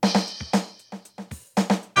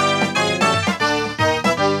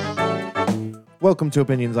Welcome to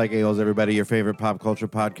Opinions Like A-Holes, everybody, your favorite pop culture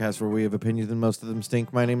podcast where we have opinions and most of them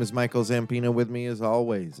stink. My name is Michael Zampino. With me, as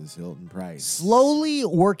always, is Hilton Price. Slowly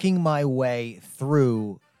working my way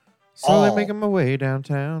through Slowly making my way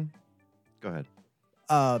downtown. Go ahead.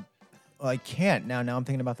 I can't now. Now I'm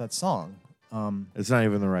thinking about that song. It's not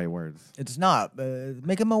even the right words. It's not.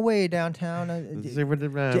 Making my way downtown.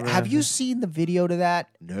 Have you seen the video to that?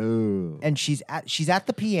 No. And she's at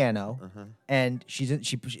the piano, and she's in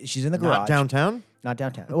the garage. Not downtown? Not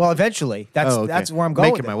downtown. Well, eventually. That's okay. that's where I'm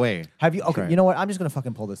going. Making my way. Have you? Okay. Right. You know what? I'm just gonna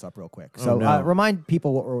fucking pull this up real quick. So no. remind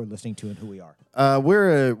people what we're listening to and who we are.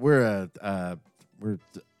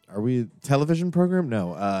 Are we a television program?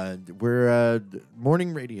 No. We're a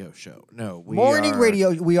morning radio show. No. Morning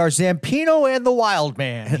radio. We are Zampino and the Wild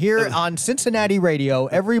Man here on Cincinnati Radio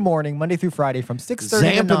every morning, Monday through Friday from 6:30 to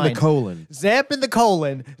 9. Zamp in the colon. Zamp in the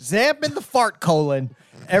colon. Zamp in the fart colon.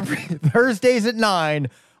 Every Thursdays at 9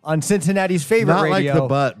 on Cincinnati's favorite Not radio. like the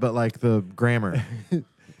butt, but like the grammar.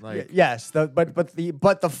 Like yes, but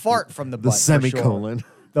the fart from the butt. the for semicolon.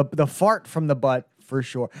 Sure. The fart from the butt for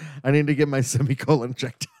sure. I need to get my semicolon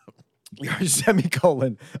checked out. Your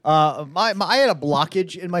semicolon. I had a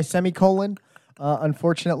blockage in my semicolon.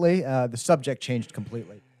 Unfortunately, the subject changed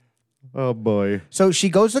completely. Oh boy! So she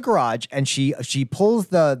goes to the garage and she pulls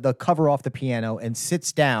the cover off the piano and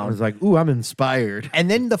sits I down. was like, "Ooh, I'm inspired."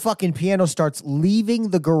 And then the fucking piano starts leaving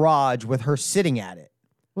the garage with her sitting at it.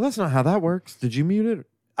 Well, that's not how that works. Did you mute it?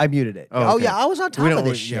 I muted it. Oh, okay. Yeah, I was on top of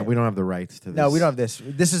this shit. Yeah, we don't have the rights to this. No, we don't have this.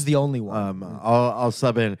 This is the only one. I'll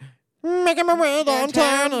sub in. Making my way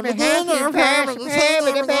downtown and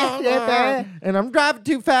I'm driving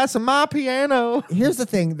too fast on my piano. Here's the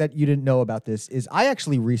thing that you didn't know about this is I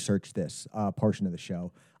actually researched this portion of the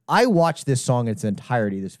show. I watched this song in its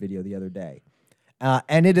entirety, this video, the other day.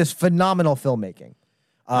 And it is phenomenal filmmaking.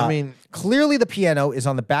 I mean, clearly the piano is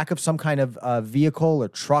on the back of some kind of vehicle or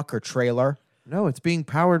truck or trailer. No, it's being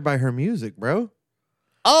powered by her music, bro.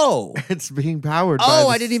 Oh. It's being powered by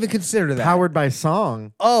I didn't even consider that. Powered by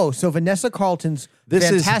song. Oh, so Vanessa Carlton's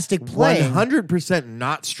fantastic playing. 100%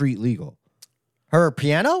 not street legal. Her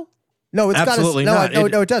piano? No, it's absolutely got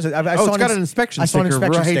not. No, it doesn't. I saw it's got an inspection sticker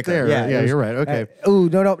right there. Yeah, you're right. Okay.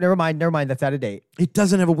 No, never mind. That's out of date. It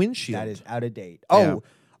doesn't have a windshield. That is out of date. Yeah.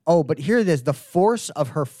 But here it is. The force of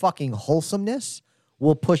her fucking wholesomeness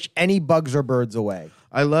will push any bugs or birds away.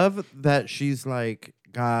 I love that she's like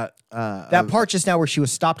got that part just now where she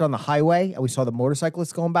was stopped on the highway and we saw the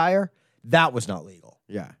motorcyclists going by her. That was not legal.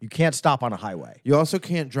 Yeah. You can't stop on a highway. You also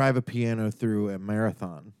can't drive a piano through a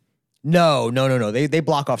marathon. No. They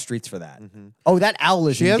block off streets for that. Mm-hmm. Oh, that owl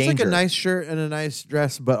is She in has danger. like a nice shirt and a nice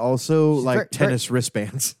dress, but also She's like tennis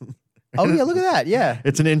wristbands. Oh, yeah, look at that. Yeah.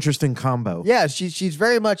 It's an interesting combo. Yeah, she's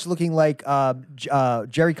very much looking like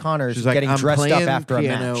Jerry Connors She's like, getting dressed up after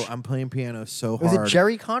piano, a match. I'm playing piano so hard. Was it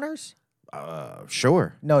Jerry Connors?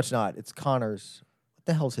 Sure. No, it's not. It's Connors. What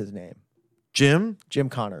the hell's his name? Jim? Jim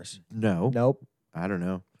Connors. No. Nope. I don't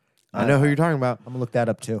know. I know who you're talking about. I'm going to look that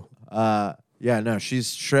up too. Yeah, no,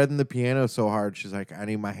 she's shredding the piano so hard. She's like, I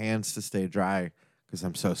need my hands to stay dry because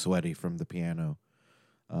I'm so sweaty from the piano.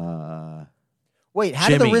 Wait, how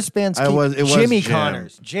did the wristbands keep... It was Jimmy Jim.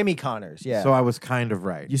 Connors. Jimmy Connors, yeah. So I was kind of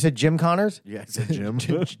right. You said Jim Connors? Yeah, I said Jim.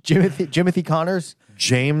 Jimothy Connors?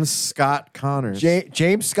 James Scott Connors.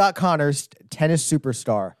 James Scott Connors, tennis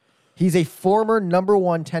superstar. He's a former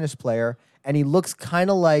 #1 tennis player, and he looks kind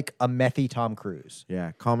of like a methy Tom Cruise.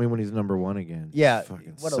 Yeah, call me when he's #1 again. Yeah,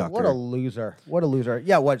 Fucking what sucker. a loser. What a loser.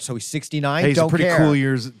 Yeah, what? So he's 69? Hey, he's Don't a pretty care.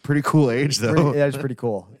 pretty cool age though. That is pretty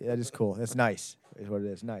cool. That is cool. That's nice. Is what it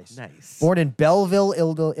is. Nice. Nice. Born in Belleville,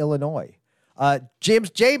 Illinois.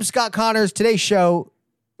 James Scott Connors, today's show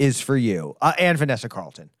is for you. And Vanessa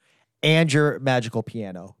Carlton. And your magical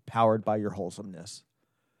piano, powered by your wholesomeness.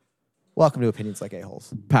 Welcome to Opinions Like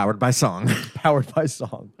A-Holes. Powered by song. Powered by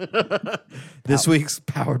song. This week's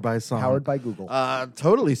Powered by Song. Powered by Google.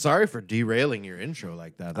 Totally sorry for derailing your intro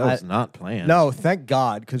like that. That was not planned. No, thank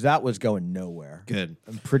God, because that was going nowhere. Good.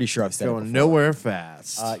 I'm pretty sure I've said it Going before. nowhere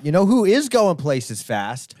fast. You know who is going places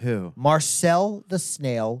fast? Who? Marcel the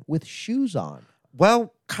snail with shoes on.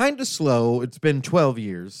 Well, kind of slow. It's been 12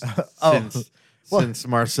 years since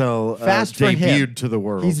Marcel fast for him. debuted to the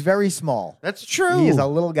world. He's very small. That's true. He is a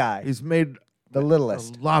little guy. He's made the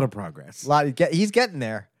littlest. a lot of progress. He's getting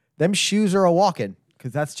there. Them shoes are a walking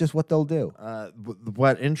because that's just what they'll do.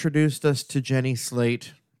 What introduced us to Jenny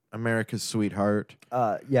Slate, America's sweetheart.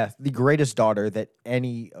 Yeah, the greatest daughter that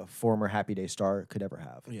any former Happy Day star could ever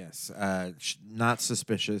have. Yes, not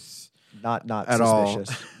suspicious. Not at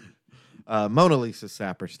suspicious. all. Mona Lisa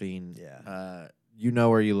Saperstein. Yeah. You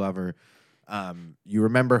know her, you love her. You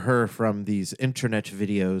remember her from these internet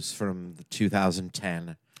videos from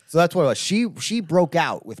 2010. So that's what it was. She broke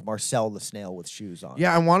out with Marcel the snail with shoes on.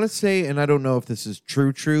 Yeah, I want to say, and I don't know if this is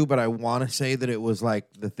true, but I want to say that it was like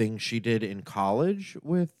the thing she did in college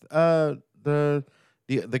with the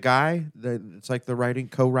guy that it's like the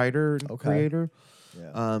co-writer and creator.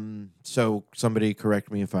 Yeah. So somebody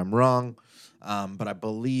correct me if I'm wrong. But I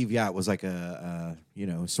believe, it was like a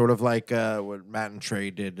sort of like what Matt and Trey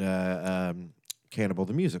did, Cannibal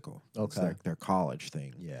the Musical. It's Okay. like their college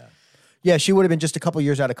thing. Yeah. Yeah, she would have been just a couple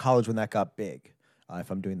years out of college when that got big,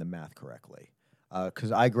 if I'm doing the math correctly.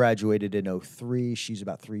 Because I graduated in 2003. She's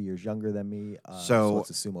about 3 years younger than me. So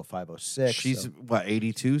let's assume 0506. She's,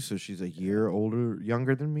 82? So she's a year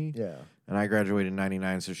younger than me? Yeah. And I graduated in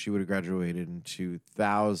 99, so she would have graduated in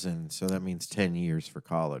 2000. So that means 10 years for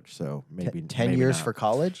college. So maybe 10 maybe years not. for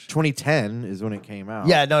college? 2010 is when it came out.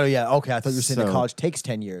 Yeah, no, yeah. Okay, I thought you were saying that So- college takes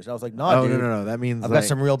 10 years. I was like, Oh, dude. no. That means I've got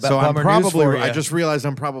some real so I'm bummer news probably. for you. I just realized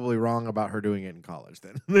I'm probably wrong about her doing it in college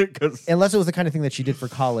then, because Unless it was the kind of thing that she did for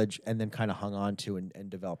college and then kind of hung on to and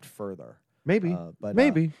developed further. maybe,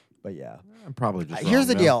 But yeah. I'm probably just. Here's wrong,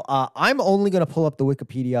 the though. deal. I'm only going to pull up the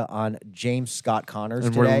Wikipedia on James Scott Connors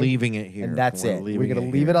And today. we're leaving it here. And that's it. We're leaving going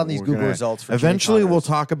to leave it on these We're Google gonna- results for Eventually, Jimmy we'll Connors.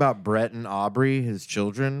 talk about Brett and Aubrey, his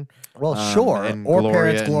children. Well, sure. and Or Gloria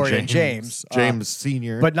parents Gloria and James. James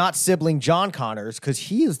Senior. But not sibling John Connors, because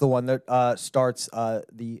he is the one that starts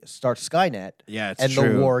Skynet yeah, it's and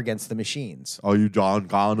true. the war against the machines. Are you John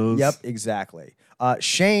Connors? Yep, exactly.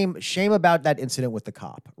 Shame about that incident with the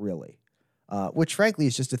cop, really. Which, frankly,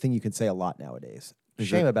 is just a thing you can say a lot nowadays. Is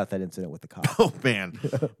Shame it? about that incident with the cop. Oh man,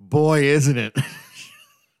 boy, isn't it?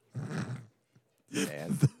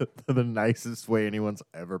 Man. The nicest way anyone's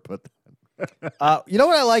ever put that. You know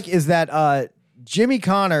what I like is that Jimmy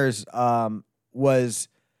Connors was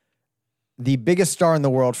the biggest star in the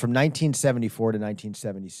world from 1974 to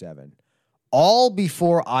 1977, all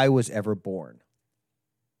before I was ever born.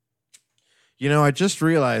 You know, I just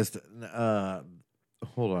realized.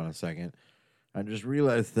 Hold on a second. I just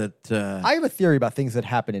realized that. I have a theory about things that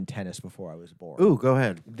happened in tennis before I was born. Ooh, go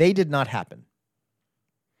ahead. They did not happen.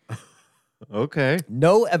 Okay.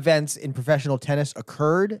 No events in professional tennis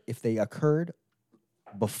occurred if they occurred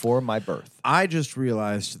before my birth. I just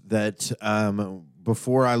realized that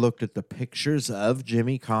before I looked at the pictures of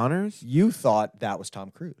Jimmy Connors. You thought that was Tom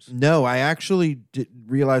Cruise. No, I actually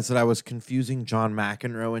realized that I was confusing John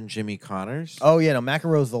McEnroe and Jimmy Connors. Oh, yeah, no,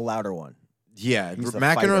 McEnroe's the louder one. Yeah, He's the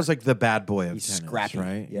fighter. McEnroe's like the bad boy of He's tennis, scrappy.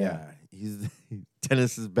 right? Yeah. He's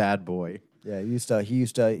tennis's bad boy. Yeah,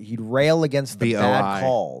 he'd rail against the BOI. bad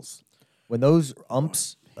calls. When those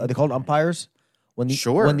umps, are they called umpires? When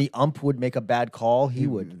the ump would make a bad call, he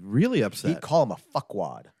would Really upset. he'd call him a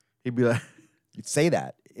fuckwad. He'd be like, He'd say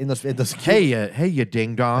that in those cute, hey, you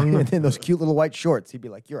ding dong. in those cute little white shorts. He'd be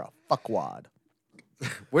like, "You're a fuckwad."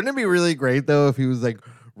 Wouldn't it be really great though if he was like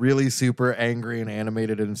really super angry and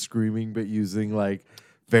animated and screaming, but using like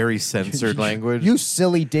very censored language? You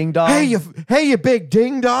silly ding dong. Hey, you big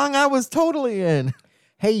ding dong! I was totally in.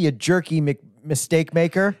 Hey, you jerky mistake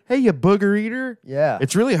maker. Hey, you booger eater! Yeah,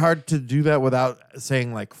 It's really hard to do that without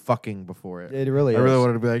saying like fucking before it. it really I is. really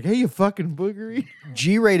wanted to be like, hey, you fucking booger eater.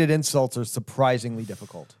 G-rated insults are surprisingly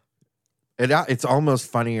difficult. It's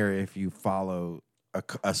almost funnier if you follow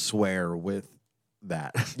a swear with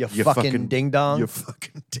that. You fucking ding dong. You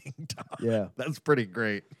fucking ding dong. Yeah, That's pretty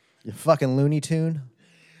great. you fucking Looney Tune.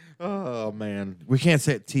 Oh man, we can't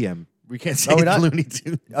say it TM. We can't say Oh, we're it not? Looney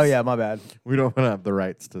Tunes. Oh yeah, my bad. We don't have the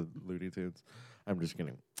rights to Looney Tunes. I'm just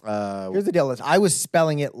kidding. Here's the deal: is I was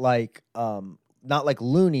spelling it like not like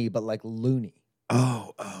loony, but like loony.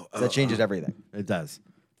 So That changes everything. It does.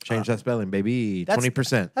 Change that spelling, baby. That's-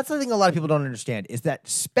 20%. That's the thing a lot of people don't understand is that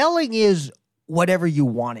spelling is whatever you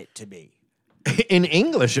want it to be. In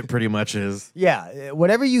English, it pretty much is. Yeah,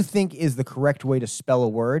 whatever you think is the correct way to spell a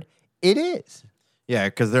word, it is. Yeah,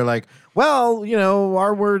 because they're like, well, you know,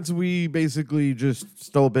 our words, we basically just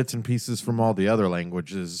stole bits and pieces from all the other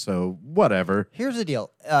languages, so whatever. Here's the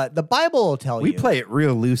deal: the Bible will tell We you. play it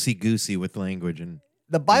real loosey goosey with language and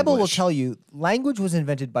The Bible English. will tell you language was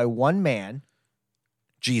invented by one man.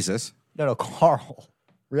 Jesus. No, Carl.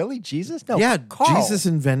 Really, Jesus? No, Yeah, Carl. Jesus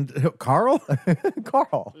invented Carl.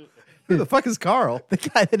 Carl, Who the fuck is Carl? the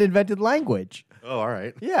guy that invented language. Oh, all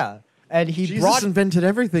right. Yeah, and he Jesus brought. invented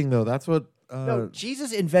everything, though. That's what. No,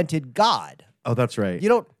 Jesus invented God. Oh, that's right. You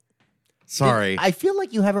don't. Sorry, I feel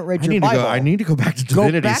like you haven't read I your need to Bible. go. I need to go back to Go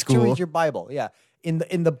divinity back school. to read your Bible. Yeah, in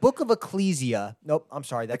the book of Ecclesia. Nope, I'm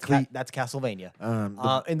sorry. That's that's Castlevania.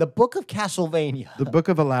 In the book of Castlevania, the book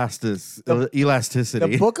of elasticity.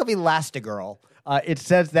 the book of Elastigirl. It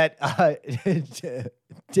says that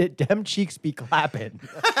dem cheeks be clapping.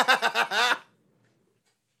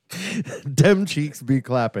 Dem cheeks be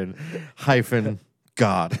clapping. Hyphen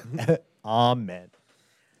God. Amen.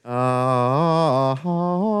 Amen.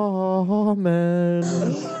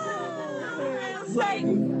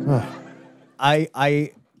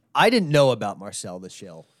 I didn't know about Marcel the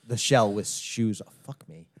Shell. The shell with shoes. Oh, fuck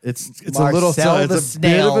me. It's Marcel a little the it's a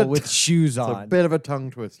snail bit of a, with shoes it's on. a bit of a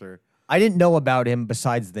tongue twister. I didn't know about him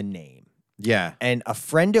besides the name. Yeah. And a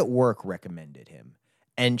friend at work recommended him.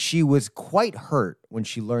 And she was quite hurt when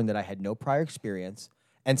she learned that I had no prior experience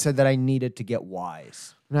and said that I needed to get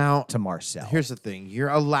wise Now, to Marcel. here's the thing. You're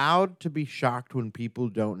allowed to be shocked when people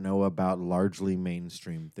don't know about largely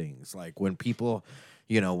mainstream things. Like when people,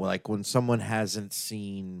 like when someone hasn't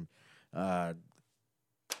seen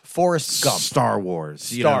Forrest Gump. Star Wars.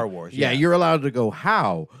 Star Wars, yeah. You're allowed to go,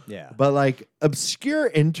 how? Yeah. But like obscure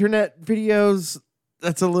internet videos,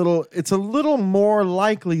 it's a little more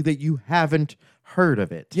likely that you haven't heard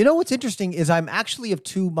of it. You know what's interesting is I'm actually of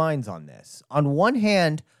two minds on this. On one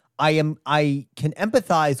hand, I can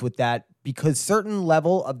empathize with that because certain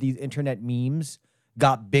level of these internet memes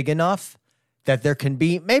got big enough that there can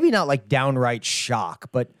be maybe not like downright shock,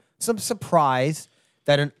 but some surprise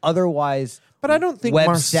that an otherwise But I don't think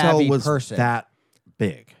Marcel web-savvy was person. that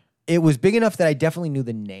big. It was big enough that I definitely knew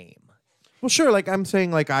the name. Well, sure. Like I'm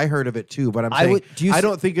saying, like I heard of it too, but I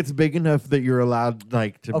don't think it's big enough that you're allowed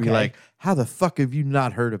like to be like, how the fuck have you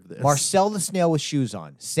not heard of this? Marcel the Snail with shoes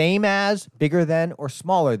on, same as, bigger than, or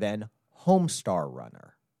smaller than Homestar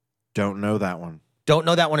Runner. Don't know that one. Don't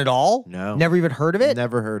know that one at all? No. Never even heard of it?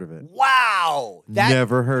 Never heard of it. Wow.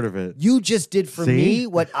 Never heard of it. You just did for See? me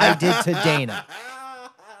what I did to Dana.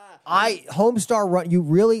 Homestar Run. You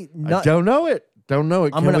really I don't know it. Don't know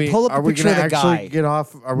it. I'm going to pull up a picture of the guy. Get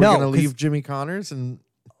off? Are we No, going to 'cause- leave Jimmy Connors and?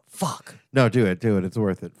 Fuck. No, do it. It's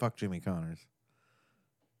worth it. Fuck Jimmy Connors.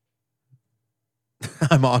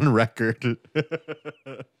 I'm on record.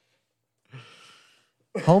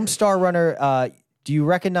 Homestar Runner. Do you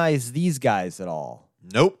recognize these guys at all?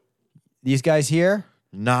 Nope. These guys here?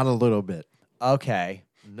 Not a little bit. Okay.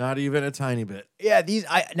 Not even a tiny bit. Yeah,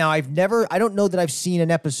 I don't know that I've seen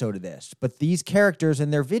an episode of this, but these characters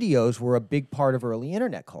and their videos were a big part of early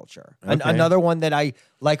internet culture. Okay. Another one that I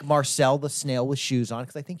like, Marcel the Snail with shoes on,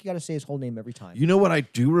 because I think you got to say his whole name every time. You know what I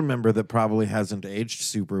do remember that probably hasn't aged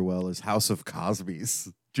super well is House of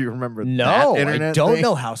Cosby's. Do you remember No, that internet I don't thing?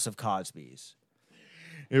 know House of Cosby's.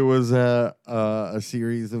 It was a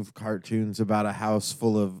series of cartoons about a house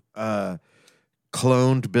full of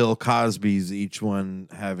cloned Bill Cosbys, each one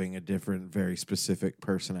having a different, very specific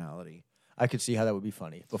personality. I could see how that would be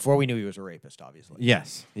funny. Before we knew he was a rapist, obviously.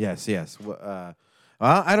 Yes. Well,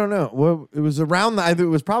 I don't know. Well, it was it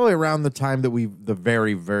was probably around the time that the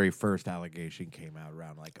very, very first allegation came out,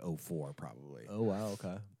 around like 2004, probably. Oh, wow.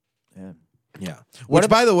 Okay. Yeah. Yeah. Which,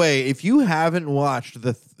 by the way, if you haven't watched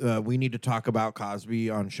We Need to Talk About Cosby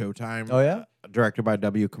on Showtime, Oh, yeah? Directed by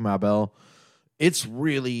W. Kamau Bell, it's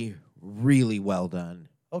really, really well done.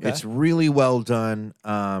 Okay. It's really well done.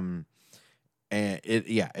 And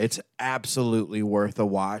it's absolutely worth a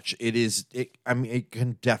watch. It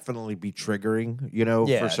can definitely be triggering,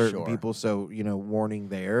 Yeah, for certain sure. people. So, warning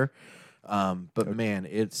there. But man,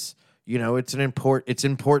 it's an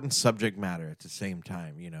important subject matter at the same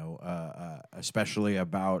time, especially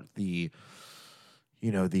about the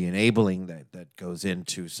enabling that goes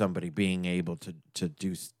into somebody being able to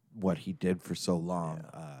do what he did for so long.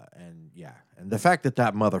 And the fact that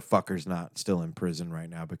motherfucker's not still in prison right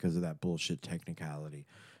now because of that bullshit technicality.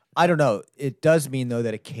 I don't know. It does mean, though,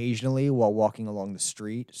 that occasionally while walking along the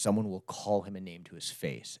street, someone will call him a name to his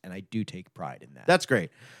face. And I do take pride in that. That's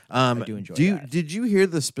great. I do enjoy that. Did you hear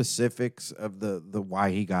the specifics of the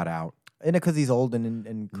why he got out? Isn't it because he's old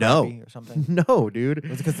and No. crappy or something? No, dude.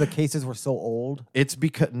 Was it because the cases were so old? It's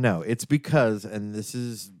because, and this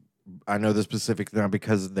is, I know the specific now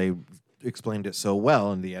because they explained it so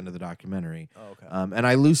well in the end of the documentary. Oh, okay. And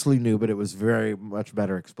I loosely knew, but it was very much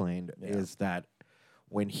better explained, is that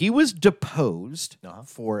when he was deposed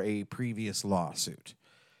for a previous lawsuit,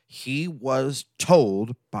 he was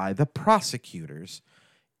told by the prosecutors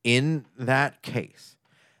in that case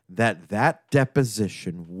that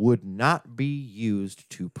deposition would not be used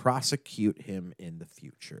to prosecute him in the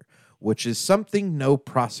future, which is something no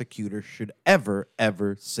prosecutor should ever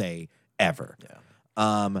say ever. Yeah.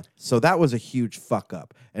 So that was a huge fuck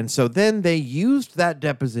up. And so then they used that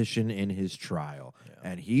deposition in his trial,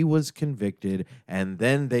 and he was convicted, and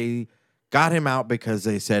then they got him out because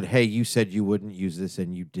they said, hey, you said you wouldn't use this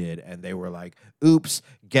and you did. And they were like, oops,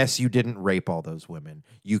 guess you didn't rape all those women.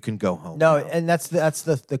 You can go home. No, now. and that's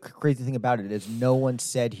the crazy thing about it is no one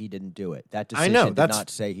said he didn't do it. That decision did not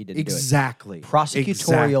say he didn't do it. Exactly.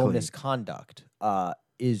 Prosecutorial misconduct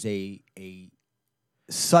is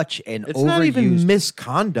such an It's overused. not even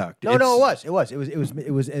misconduct. No, it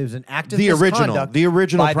was an act of the original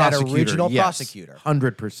by prosecutor. That original yes, prosecutor.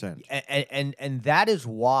 100%. And that is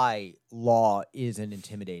why law is an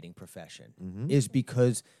intimidating profession. Is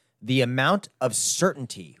because the amount of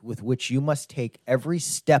certainty with which you must take every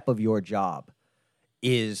step of your job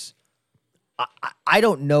is. I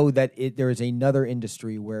don't know that there is another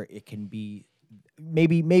industry where it can be.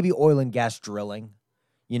 Maybe oil and gas drilling.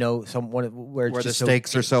 You know, where the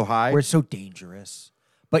stakes are so high. Where it's so dangerous.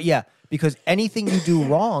 But yeah, because anything you do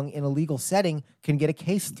wrong in a legal setting can get a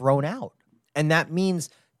case thrown out. And that means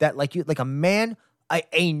that like a man,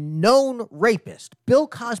 a known rapist, Bill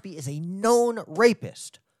Cosby is a known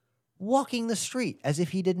rapist, walking the street as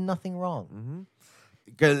if he did nothing wrong.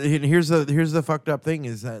 Here's the fucked up thing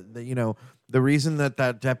is that, you know, the reason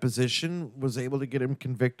that deposition was able to get him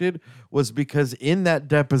convicted was because in that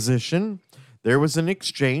deposition, there was an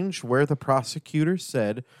exchange where the prosecutor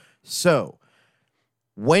said, so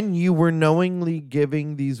when you were knowingly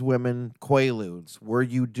giving these women Quaaludes, were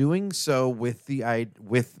you doing so with the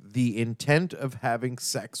intent of having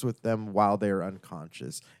sex with them while they're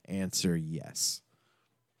unconscious? Answer, yes.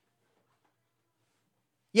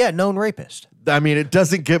 Yeah, known rapist. I mean, it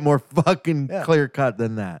doesn't get more fucking clear cut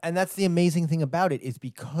than that. And that's the amazing thing about it is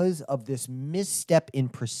because of this misstep in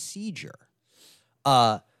procedure,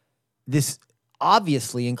 this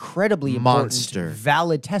obviously incredibly important,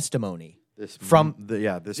 valid testimony this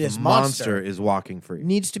this monster is walking free.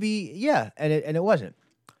 Needs to be, and it wasn't.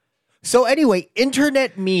 So anyway,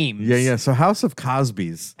 internet memes. Yeah. So House of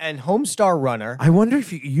Cosby's and Homestar Runner. I wonder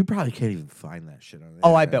if you probably can't even find that shit on the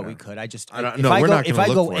internet. Oh, I bet we could. If I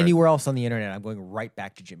go anywhere else on the internet, I'm going right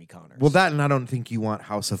back to Jimmy Connors. Well, that, and I don't think you want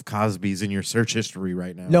House of Cosby's in your search history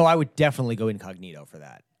right now. No, I would definitely go incognito for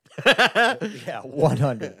that. Yeah,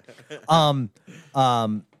 100.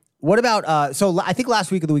 What about so I think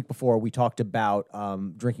last week or the week before we talked about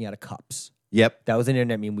drinking out of cups. Yep. That was an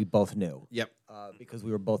internet meme we both knew. Yep. Because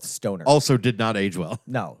we were both stoners. Also did not age well.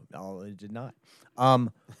 No, it did not.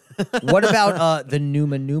 What about the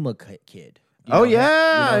Numa kid?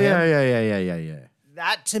 Yeah.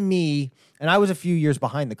 That to me, and I was a few years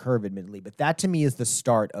behind the curve, admittedly, but that to me is the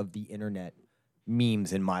start of the internet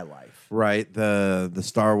memes in my life. Right. The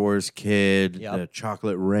Star Wars kid, the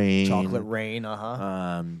Chocolate Rain.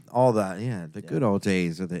 All that. Yeah. The good old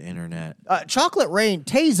days of the internet. Chocolate Rain,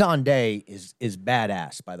 Tay Zonday is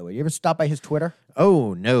badass, by the way. You ever stop by his Twitter?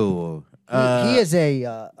 Oh, no. He is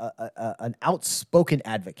an outspoken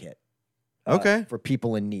advocate. For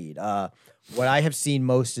people in need. What I have seen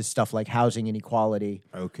most is stuff like housing inequality,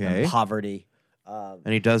 and poverty.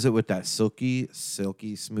 And he does it with that silky,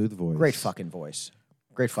 smooth voice. Great fucking voice.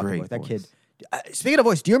 That kid. Speaking of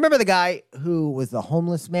voice, do you remember the guy who was the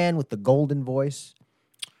homeless man with the golden voice?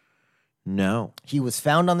 No. He was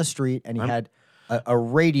found on the street and he had a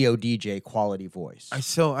radio DJ quality voice.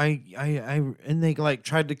 And they like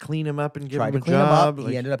tried to clean him up and give him a job.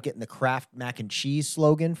 He ended up getting the Kraft mac and cheese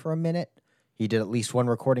slogan for a minute. He did at least one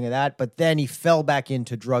recording of that, but then he fell back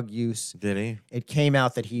into drug use. Did he? It came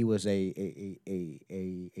out that he was a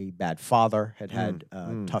bad father, had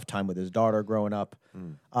a tough time with his daughter growing up.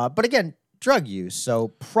 But again, drug use, so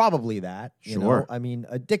probably that. You know? I mean,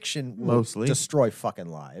 addiction will mostly destroy fucking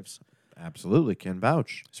lives. Absolutely, can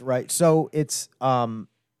vouch. Right. So it's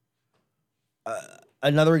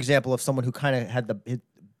another example of someone who kind of had his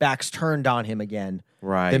backs turned on him again.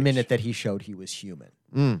 Right. The minute that he showed he was human.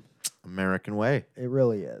 American way. It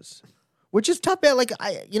really is. Which is tough, man. Like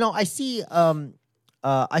I see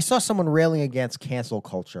I saw someone railing against cancel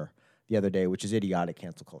culture the other day, which is idiotic.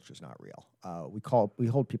 Cancel culture is not real. We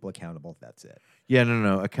hold people accountable. That's it. Yeah,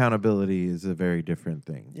 no. Accountability is a very different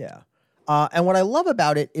thing. Yeah. And what I love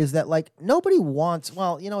about it is that like nobody wants,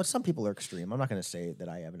 some people are extreme. I'm not going to say that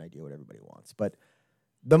I have an idea what everybody wants, but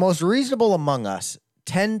the most reasonable among us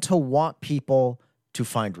tend to want people to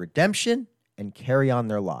find redemption and carry on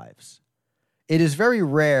their lives. It is very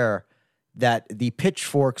rare that the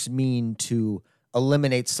pitchforks mean to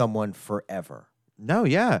eliminate someone forever. No,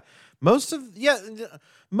 yeah. Most of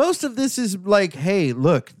this is like, hey,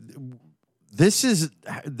 look, this is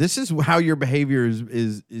how your behavior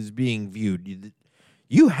is being viewed.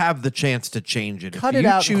 You have the chance to change it. Cut it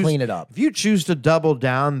out and clean it up. If you choose to double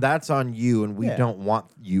down, that's on you, and we Yeah. don't want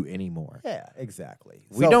you anymore. Yeah, exactly.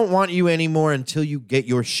 We don't want you anymore until you get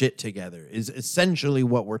your shit together, is essentially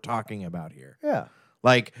what we're talking about here. Yeah.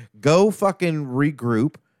 Like, go fucking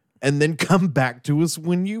regroup and then come back to us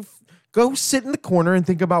when you go sit in the corner and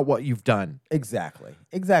think about what you've done. Exactly.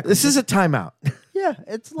 This is a timeout, Yeah,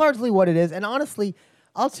 it's largely what it is. And honestly,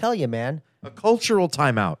 I'll tell you, man, a cultural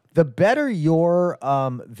timeout. the better your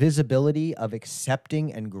visibility of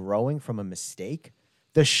accepting and growing from a mistake,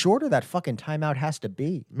 the shorter that fucking timeout has to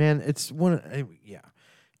be. Man, it's one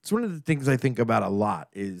of the things I think about a lot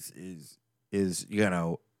is you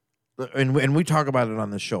know, and we talk about it on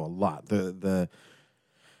the show a lot. The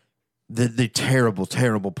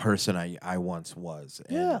terrible person I once was.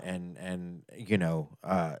 And you know,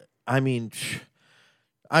 I mean,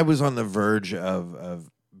 I was on the verge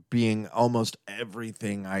of being almost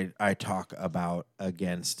everything I talk about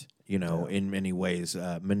against, you know, in many ways,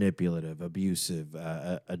 manipulative, abusive,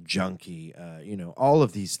 a junkie, you know, all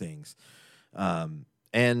of these things.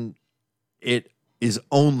 And it is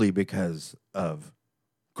only because of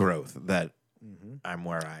growth that I'm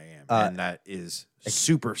where I am. And that is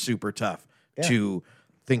super, super tough to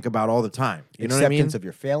think about all the time. You know what I mean? Acceptance of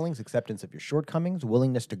your failings, acceptance of your shortcomings,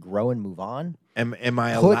 willingness to grow and move on. Am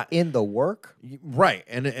I Put in the work. Right.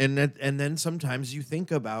 And then sometimes you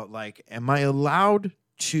think about, like, am I allowed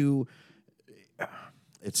to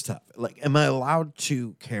it's tough. Like, am I allowed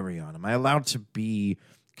to carry on? Am I allowed to be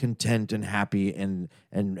content and happy and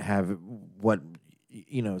have what,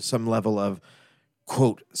 you know, some level of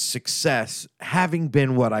quote success, having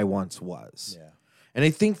been what I once was? Yeah. And I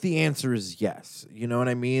think the answer is yes. You know what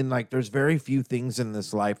I mean? Like, there's very few things in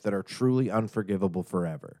this life that are truly unforgivable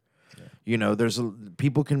forever. Yeah. You know,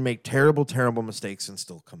 people can make terrible, terrible mistakes and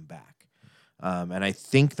still come back. And I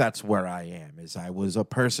think that's where I am, is I was a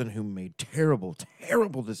person who made terrible,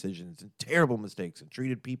 terrible decisions and terrible mistakes and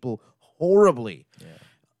treated people horribly. Yeah.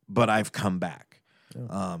 But I've come back.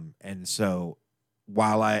 Yeah. And so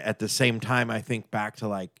while at the same time, I think back to,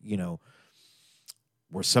 like, you know,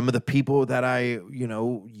 were some of the people that I, you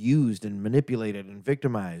know, used and manipulated and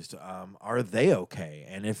victimized, are they okay?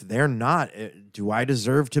 And if they're not, do I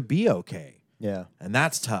deserve to be okay? Yeah. And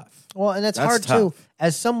that's tough. Well, and that's hard tough. Too.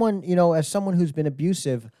 As someone, you know, as someone who's been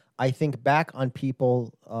abusive, I think back on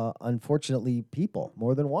people, unfortunately, people,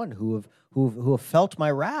 more than one, who have felt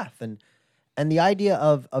my wrath. And the idea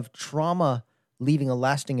of trauma leaving a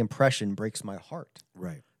lasting impression breaks my heart.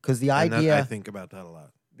 Right. Because the idea... I think about that a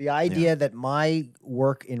lot. The idea that my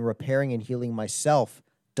work in repairing and healing myself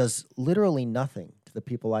does literally nothing to the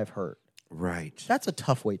people I've hurt. Right. That's a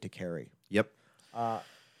tough weight to carry. Yep.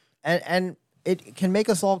 And it can make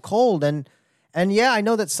us all cold. And yeah, I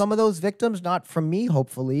know that some of those victims, not from me,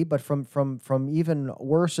 hopefully, but from even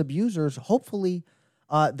worse abusers, hopefully,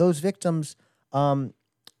 those victims, it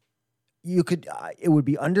would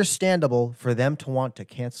be understandable for them to want to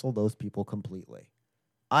cancel those people completely.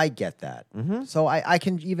 I get that. Mm-hmm. So I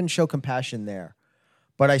can even show compassion there.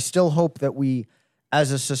 But I still hope that we,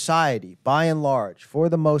 as a society, by and large, for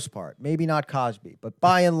the most part, maybe not Cosby, but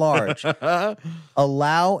by and large,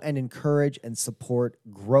 allow and encourage and support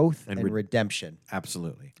growth and redemption.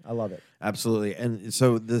 Absolutely. I love it. Absolutely. And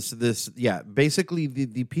so basically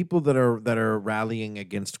the people that are rallying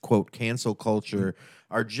against, quote, cancel culture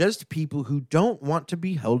are just people who don't want to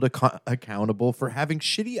be held accountable for having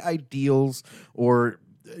shitty ideals or,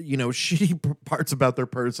 you know, shitty parts about their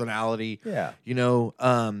personality. Yeah. You know,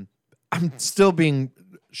 I'm still being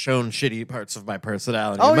shown shitty parts of my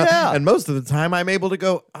personality. Oh, yeah. And most of the time I'm able to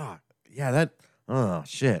go,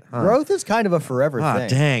 shit. Huh. Growth is kind of a forever thing. Oh,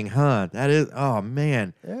 dang, huh? That is, oh,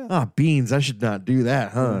 man. Yeah. Oh, beans, I should not do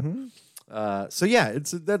that, huh? Mm-hmm. So, yeah,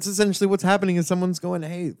 that's essentially what's happening is someone's going,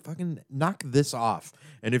 hey, fucking knock this off.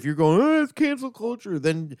 And if you're going, it's cancel culture,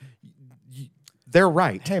 then they're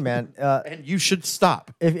right. Hey, man. And you should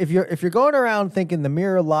stop. If you're going around thinking the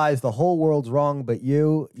mirror lies, the whole world's wrong but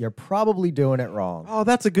you're probably doing it wrong. Oh,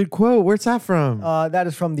 that's a good quote. Where's that from? That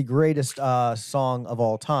is from the greatest song of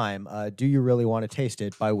all time, Do You Really Want to Taste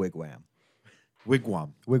It by Wigwam.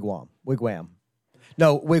 Wigwam.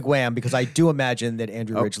 No, Wigwam, because I do imagine that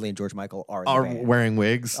Andrew Ridgeley and George Michael are wearing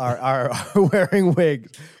wigs. Are wearing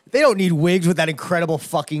wigs. They don't need wigs with that incredible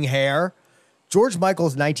fucking hair. George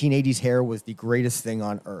Michael's 1980s hair was the greatest thing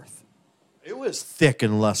on earth. It was thick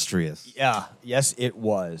and lustrous. Yeah. Yes, it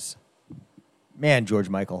was. Man, George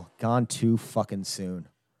Michael, gone too fucking soon.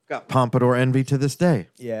 Got pompadour envy to this day.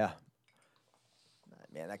 Yeah.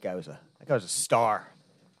 Man, that guy was a star.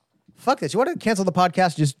 Fuck this. You want to cancel the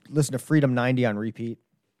podcast? Just listen to Freedom 90 on repeat.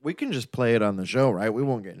 We can just play it on the show, right? We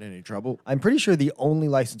won't get in any trouble. I'm pretty sure the only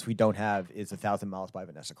license we don't have is 1,000 Miles by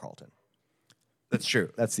Vanessa Carlton. That's true.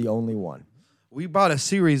 That's the only one. We bought a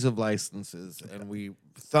series of licenses, and we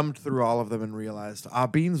thumbed through all of them and realized,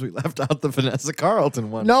 beans, we left out the Vanessa Carlton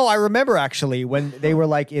one. No, I remember actually when they were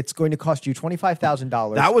like, it's going to cost you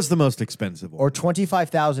 $25,000. That was the most expensive one. Or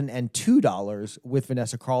 $25,002 with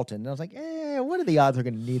Vanessa Carlton. And I was like, what are the odds we're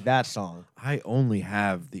going to need that song? I only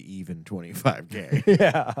have the even 25K.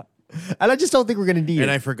 Yeah. And I just don't think we're going to need it.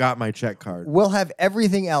 And I forgot my check card. We'll have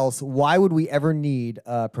everything else. Why would we ever need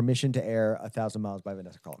permission to air 1,000 Miles by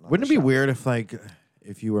Vanessa Carlton? Wouldn't it be weird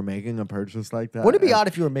if you were making a purchase like that? Wouldn't it be odd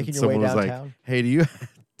if you were making your way someone was downtown? like, hey, do you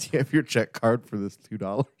have your check card for this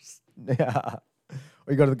 $2? Yeah.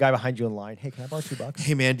 Or you go to the guy behind you in line. Hey, can I borrow $2?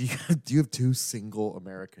 Hey, man, do you have 2 single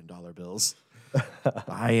American dollar bills?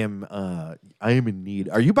 I am in need.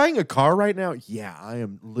 Are you buying a car right now? Yeah, I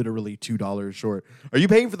am literally $2 short. Are you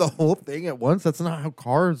paying for the whole thing at once? That's not how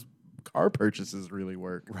car purchases really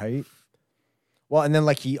work. Right. Well, and then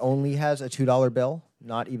like he only has a $2 bill,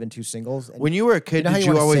 not even 2 singles. And when you were a kid, you know did you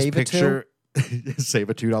you wanna always save it picture save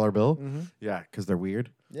a $2 bill? Mm-hmm. Yeah, because they're weird.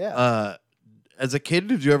 Yeah. As a kid,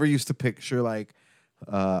 did you ever used to picture like,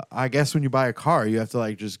 I guess when you buy a car, you have to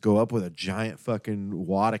like just go up with a giant fucking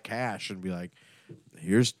wad of cash and be like,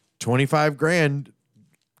 here's 25 grand,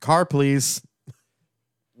 car please.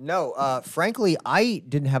 No, frankly, I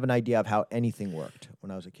didn't have an idea of how anything worked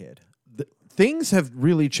when I was a kid. Things have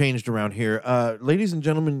really changed around here. Ladies and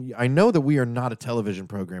gentlemen, I know that we are not a television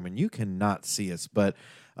program and you cannot see us, but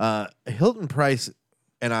Hilton Price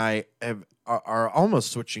and I are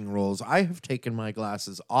almost switching roles. I have taken my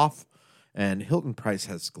glasses off and Hilton Price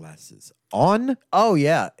has glasses on. Oh,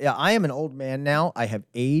 yeah. Yeah, I am an old man now. I have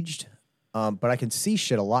aged, but I can see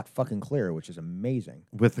shit a lot fucking clearer, which is amazing.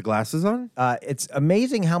 With the glasses on? It's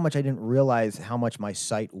amazing how much I didn't realize how much my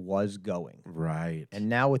sight was going. Right. And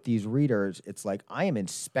now with these readers, it's like I am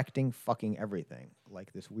inspecting fucking everything,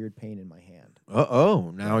 like this weird pain in my hand.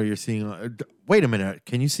 Uh-oh. Now you're seeing... wait a minute.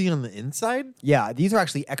 Can you see on the inside? Yeah, these are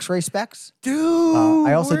actually X-ray specs. Dude!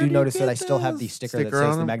 I also where do you notice get that I still have the this? sticker that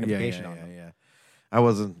says the them? magnification yeah, on yeah, them. yeah. I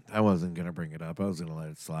wasn't gonna bring it up. I was gonna let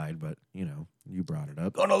it slide, but you know, you brought it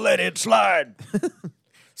up. Gonna let it slide.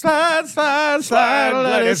 Slide, slide, slide,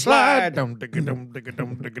 let it slide.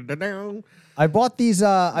 I bought these.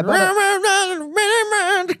 Oh,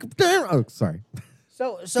 sorry.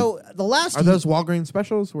 So the last Are those Walgreens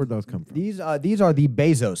specials? Where'd those come from? these are the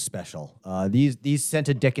Bezos special. These sent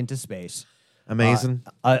a dick into space. Amazing.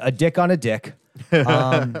 A dick on a dick.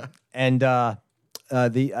 I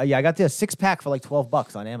got the 6-pack for like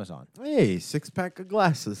 $12 on Amazon. Hey, 6-pack of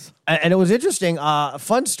glasses. And it was interesting. A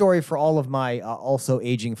fun story for all of my also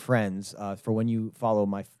aging friends. For when you follow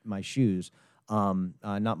my shoes,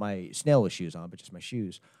 not my snail with shoes on, but just my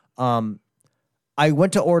shoes. I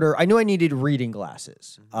went to order. I knew I needed reading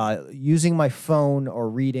glasses. Using my phone or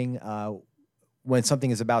reading when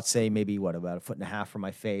something is about, say, maybe about 1.5 feet from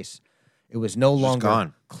my face, it was no longer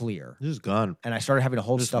gone. clear. This is gone. And I started having to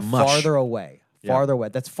hold Just stuff mush. farther away. Yeah. Farther away.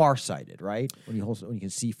 That's farsighted, right? When you can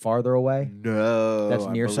see farther away. No. That's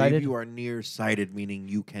I nearsighted? believe you are nearsighted, meaning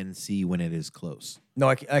you can see when it is close. No,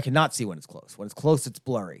 I cannot see when it's close. When it's close, it's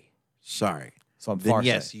blurry. Sorry. So I'm Then farsighted.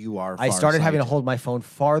 yes, you are I started having to farsighted. hold my phone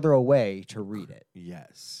farther away to read it.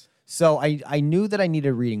 Yes. So I knew that I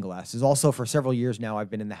needed reading glasses. Also, for several years now, I've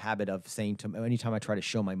been in the habit of saying to anytime I try to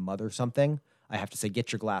show my mother something, I have to say,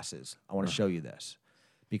 "Get your glasses. I want to show you this,"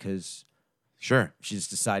 because Sure. she's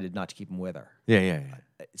decided not to keep them with her. Yeah.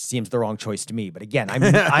 It seems the wrong choice to me, but again,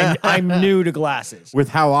 I'm new to glasses. With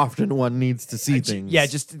how often one needs to see things. Yeah,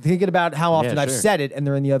 just thinking about how often I've sure. said it, and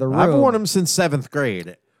they're in the other room. I've worn them since 7th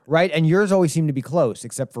grade. Right, and yours always seem to be close,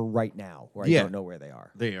 except for right now, where I Yeah. don't know where they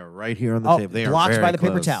are. They are right here on the Oh, table. They are blocked very by the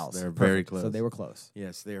paper close. towels. They're very Perfect. close. So they were close.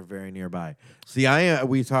 Yes, they are very nearby. See,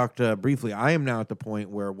 we talked briefly. I am now at the point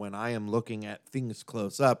where when I am looking at things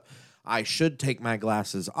close up, I should take my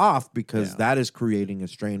glasses off because that is creating a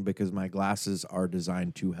strain because my glasses are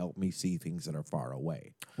designed to help me see things that are far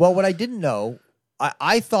away. Well, what I didn't know,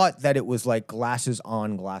 I thought that it was like glasses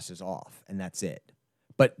on, glasses off, and that's it.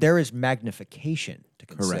 But there is magnification to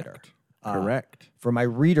consider. Correct. For my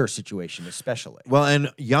reader situation, especially. Well,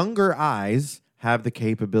 and younger eyes have the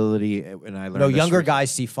capability, and I learned No, this younger recently.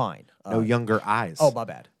 guys see fine. No, younger eyes. Oh, my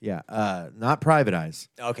bad. Yeah, not private eyes.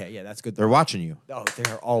 Okay, yeah, that's good. They're watching you. Oh,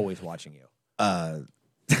 they're always watching you.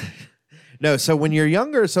 No, so when you're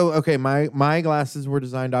younger, my glasses were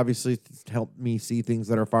designed obviously to help me see things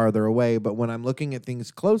that are farther away, but when I'm looking at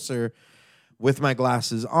things closer with my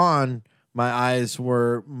glasses on, my eyes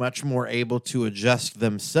were much more able to adjust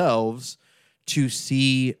themselves to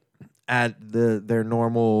see at their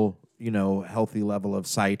normal, healthy level of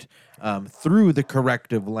sight through the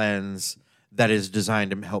corrective lens that is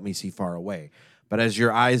designed to help me see far away. But as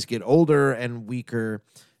your eyes get older and weaker,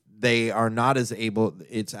 they are not as able.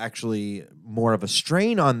 It's actually more of a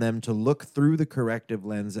strain on them to look through the corrective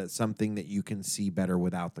lens at something that you can see better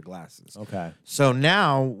without the glasses. Okay. So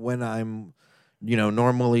now when I'm,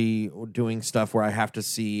 normally doing stuff where I have to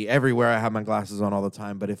see everywhere, I have my glasses on all the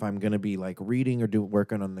time. But if I'm going to be like reading or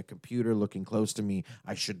working on the computer, looking close to me,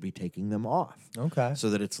 I should be taking them off. Okay. So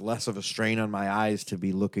that it's less of a strain on my eyes to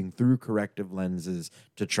be looking through corrective lenses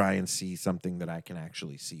to try and see something that I can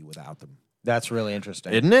actually see without them. That's really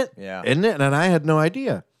interesting. Isn't it? Yeah. Isn't it? And I had no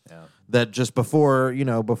idea. Yeah. That just before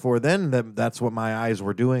then, that's what my eyes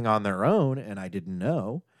were doing on their own, and I didn't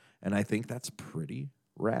know. And I think that's pretty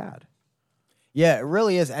rad. Yeah, it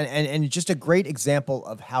really is, and just a great example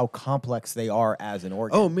of how complex they are as an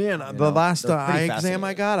organ. Oh man, the last They're pretty eye exam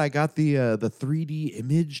I got the 3D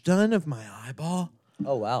image done of my eyeball,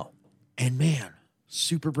 Oh wow. and man,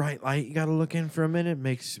 super bright light. You got to look in for a minute.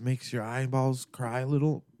 Makes your eyeballs cry a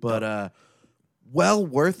little, but well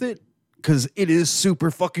worth it because it is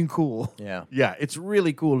super fucking cool. Yeah. Yeah, it's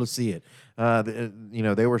really cool to see it.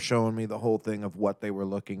 They were showing me the whole thing of what they were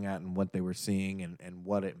looking at and what they were seeing and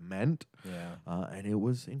what it meant. Yeah. And it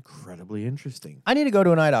was incredibly interesting. I need to go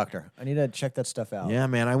to an eye doctor. I need to check that stuff out. Yeah,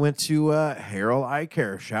 man. I went to Harold Eye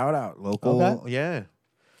Care. Shout out. Local. Okay. Yeah.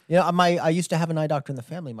 I used to have an eye doctor in the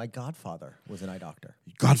family. My godfather was an eye doctor.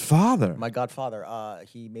 Godfather. My godfather,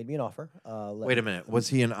 he made me an offer. Wait a minute. Was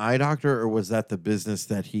he an eye doctor or was that the business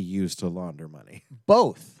that he used to launder money?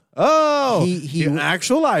 Both. Oh, He an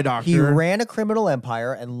actual eye doctor. He ran a criminal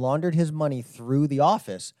empire and laundered his money through the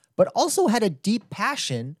office, but also had a deep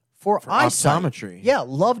passion for eyesight. optometry. Yeah,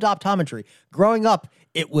 loved optometry. Growing up,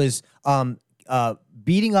 it was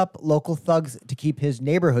beating up local thugs to keep his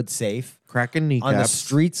neighborhood safe Cracking kneecaps. on the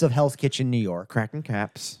streets of Hell's Kitchen, New York, Cracking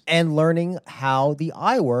caps. and learning how the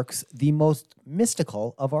eye works, the most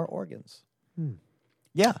mystical of our organs.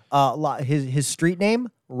 Yeah, his street name,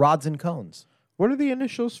 Rods and Cones. What are the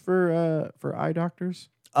initials for eye doctors?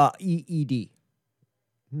 EED.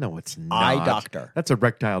 No, it's not. Eye doctor. That's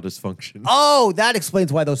erectile dysfunction. Oh, that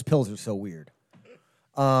explains why those pills are so weird.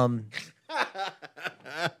 That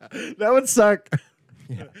would suck.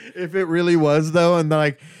 Yeah. If it really was, though, and they're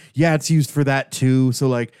like, yeah, it's used for that too. So,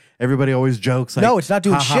 like, everybody always jokes. Like, No, it's not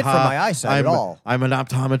doing "Ha, ha, shit for ha, my eyesight at all." I'm an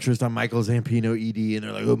optometrist. I'm Michael Zampino, ED. And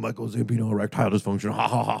they're like, oh, Michael Zampino, erectile dysfunction. Ha,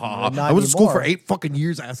 ha, ha, ha. Not I was in school for anymore. 8 fucking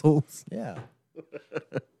years, assholes. Yeah.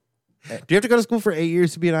 Do you have to go to school for 8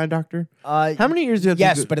 years to be an eye doctor? How many years do you have to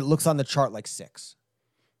Yes, go? but it looks on the chart like 6.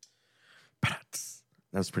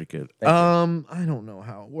 That's pretty good. Thank you. I don't know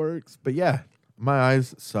how it works, but yeah, my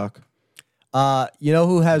eyes suck. You know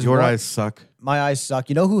who has Your one- eyes suck, My eyes suck.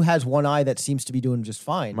 You know who has one eye that seems to be doing just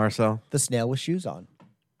fine? Marcel. The snail with shoes on.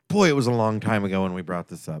 Boy, it was a long time ago when we brought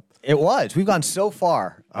this up. It was. We've gone so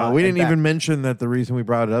far. We and didn't back. even mention that the reason we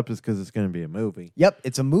brought it up is because it's going to be a movie. Yep,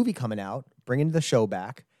 it's a movie coming out, bringing the show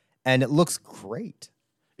back, and it looks great.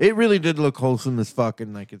 It really did look wholesome as fuck,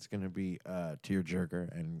 and like it's going to be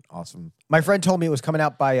tearjerker and awesome. My friend told me it was coming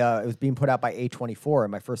out by it was being put out by A24,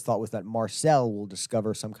 and my first thought was that Marcel will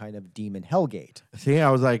discover some kind of demon hellgate. See, I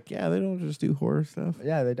was like, yeah, they don't just do horror stuff.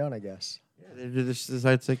 Yeah, they don't, I guess. Yeah, they just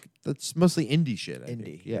decide it's like that's mostly indie shit. I Indie,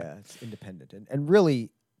 think. yeah, it's independent and really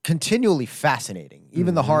continually fascinating.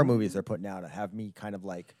 Even the Mm-hmm. horror movies they're putting out have me kind of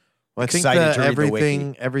like Well, I think excited to read the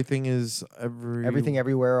wiki. everything is Everything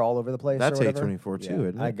everywhere all over the place. That's or whatever. A24 too, Yeah,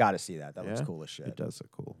 isn't it? I got to see that. That looks Yeah? cool as shit. It does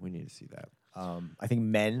look cool. We need to see that. I think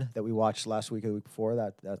Men that we watched last week or the week before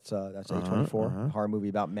that's A24 horror movie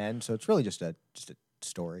about men. So it's really just a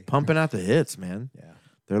story. Pumping out the hits, man. Yeah.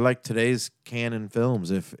 They're like today's Canon Films.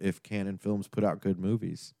 If Canon Films put out good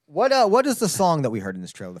movies, What is the song that we heard in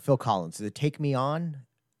this trailer? The Phil Collins. Is it "Take Me On"?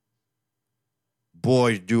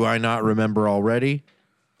 boy, do I not remember already.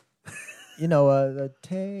 You know, the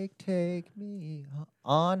take me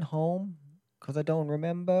on home because I don't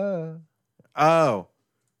remember. Oh,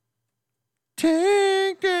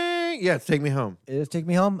 yes, take me home. It is "Take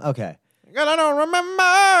Me Home." Okay. God, I don't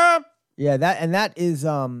remember. Yeah, that is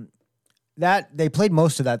that they played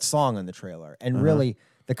most of that song in the trailer, and really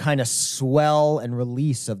the kind of swell and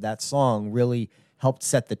release of that song really helped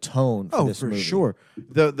set the tone for this movie. Sure.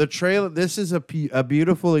 The trailer. This is a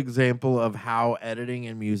beautiful example of how editing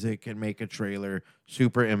and music can make a trailer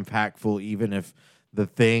super impactful, even if the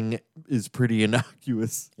thing is pretty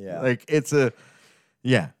innocuous. Yeah. like it's a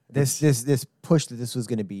This push that this was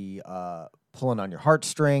going to be pulling on your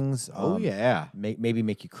heartstrings. yeah. Maybe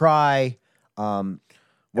make you cry.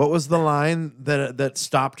 What was the line that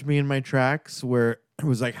stopped me in my tracks where It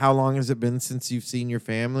was like, how long has it been since you've seen your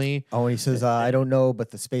family? Oh, and he says, I don't know,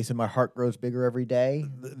 but the space in my heart grows bigger every day.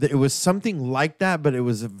 It was something like that, but it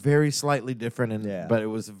was a very slightly different. And Yeah. but it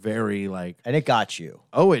was very like, And it got you.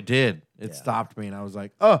 oh, it did. It Yeah. stopped me, and I was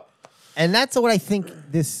like, oh. And that's what I think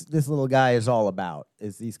this little guy is all about,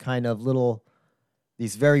 is these kind of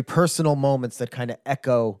these very personal moments that kind of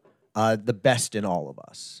echo the best in all of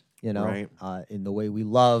us, you know, Right. in the way we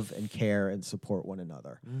love and care and support one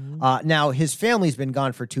another. Now, his family's been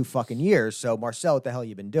gone for 2 fucking years, so Marcel, what the hell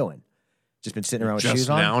you been doing? Just been sitting around with Just shoes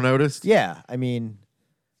on? now noticed? Yeah, I mean,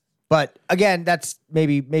 but again, that's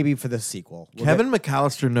maybe for the sequel. Kevin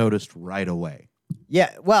McAllister noticed right away.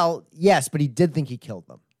 Yeah, well, yes, but he did think he killed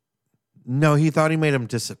them. No, he thought he made him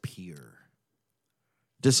disappear.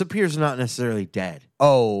 Disappear's not necessarily dead.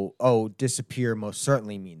 Oh, disappear most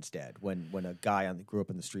certainly means dead when a guy grew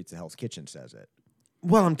up in the streets of Hell's Kitchen says it.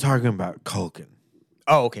 Well, I'm talking about Culkin.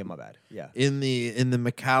 Oh, okay, my bad. Yeah. In the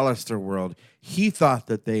McAllister world, he thought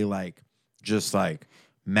that they just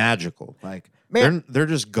magical. Like Man. they're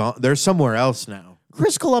just gone. They're somewhere else now.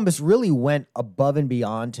 Chris Columbus really went above and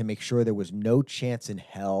beyond to make sure there was no chance in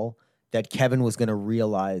hell that Kevin was going to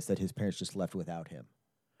realize that his parents just left without him.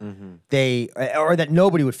 Or that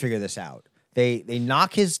nobody would figure this out. They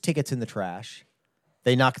knock his tickets in the trash.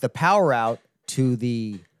 They knock the power out to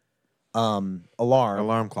the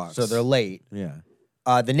Alarm clocks. so they're late. Yeah.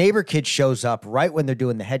 The neighbor kid shows up right when they're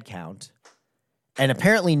doing the head count, and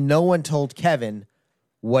apparently no one told Kevin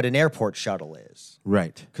what an airport shuttle is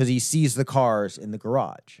Right. because he sees the cars in the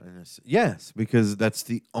garage. Yes, because that's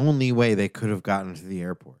the only way they could have gotten to the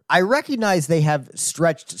airport. I recognize they have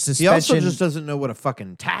stretched suspension. He also just doesn't know what a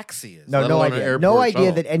fucking taxi is. let no alone an idea. airport No idea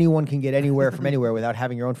shuttle. that anyone can get anywhere from anywhere without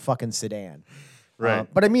having your own fucking sedan. Right.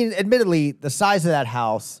 But I mean, admittedly, the size of that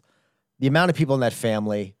house, the amount of people in that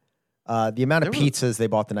family, the amount of pizzas they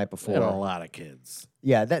bought the night They had a before. lot of kids.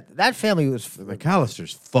 Yeah, that family was. The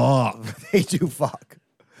McAllisters fuck. They do fuck.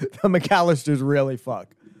 The McAllisters really fuck.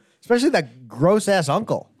 Especially that gross ass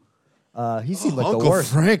uncle. He seemed like Uncle the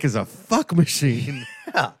worst. Frank is a fuck machine.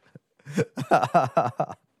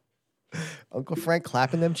 Uncle Frank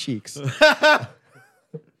clapping them cheeks.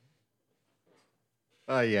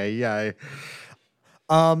 Yeah.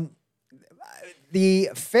 The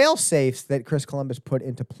fail safes that Chris Columbus put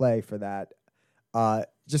into play for that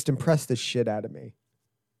just impressed the shit out of me.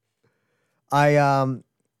 I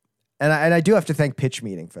do have to thank Pitch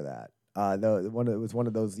Meeting for that. It was one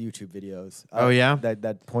of those YouTube videos. Oh, yeah?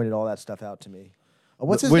 that pointed all that stuff out to me.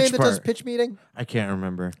 What's his Which name that does part? Pitch Meeting? I can't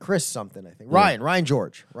remember. Chris something, I think. Ryan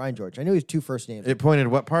George. I knew he had 2 first names. It pointed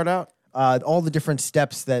what part out? All the different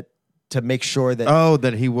steps to make sure that Oh,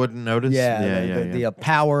 that he wouldn't notice? the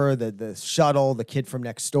power, the shuttle, the kid from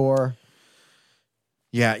next door.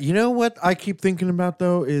 Yeah, you know what I keep thinking about,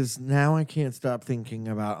 though, is now I can't stop thinking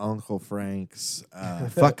about Uncle Frank's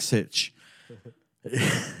fuck sitch. What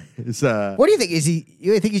do you think?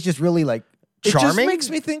 You think he's just really like It charming? just makes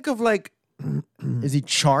me think of Is he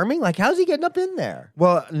charming? Like, how's he getting up in there?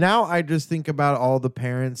 well, now I just think about all the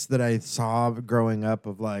parents that I saw growing up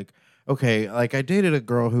of okay, I dated a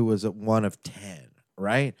girl who was one of 10,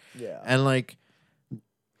 right? Yeah. And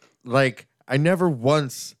I never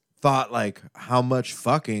once thought how much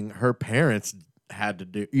fucking her parents had to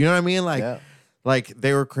do. You know what I mean? Yeah.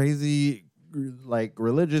 They were crazy,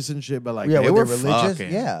 religious and shit, but Yeah, they were were they religious?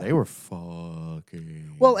 fucking. Yeah. They were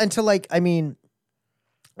fucking. Well, and to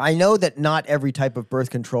I know that not every type of birth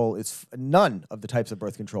control is none of the types of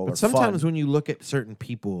birth control But are sometimes fun. when you look at certain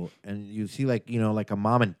people and you see a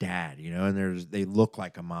mom and dad, and they look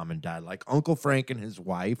like a mom and dad, like Uncle Frank and his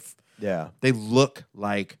wife, Yeah. they look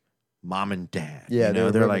like mom and dad. Yeah, they're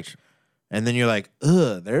very like, much- and then you're like,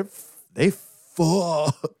 ugh, they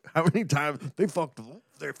fuck. How many times they fucked?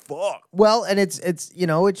 They're fucked. Well, and it's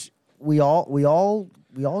we all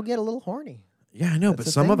get a little horny. Yeah, I know, That's but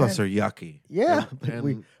the some thing, of us man. are yucky. Yeah,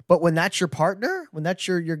 And- but when that's your partner, when that's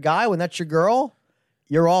your guy, when that's your girl,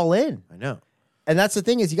 you're all in. I know. And that's the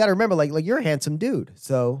thing is, you got to remember, like you're a handsome dude.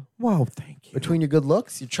 So Well, thank you. between your good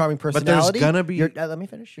looks, your charming there's personality, gonna be- let me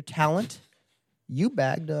finish. Your talent, you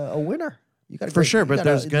bagged a winner. You got For sure, but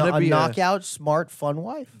there's gonna be a- knockout, smart, fun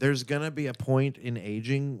wife. There's gonna be a point in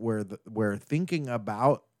aging where thinking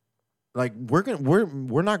about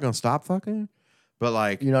we're not gonna stop fucking,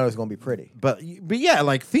 but You know it's going to be pretty. but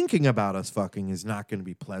yeah, thinking about us fucking is not gonna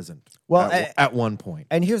be pleasant. Well, at one point,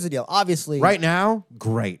 And here's the deal. Obviously, right now,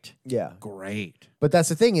 great, Yeah, great. but that's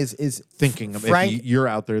the thing is Thinking of Frank. if you're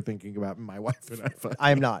out there thinking about my wife and I fucking.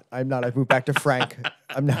 I'm not. I moved back to Frank.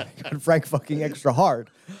 I'm not. Frank fucking extra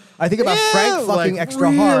hard. I think about Frank fucking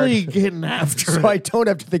extra really hard, getting after so it. I don't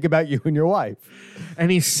have to think about you and your wife. And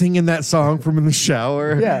he's singing that song from in the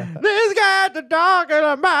shower. Yeah. This got the dog in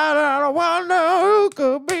the mind. I don't want to know who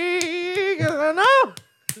could be. 'Cause I know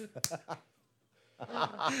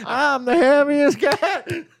I'm the heaviest cat.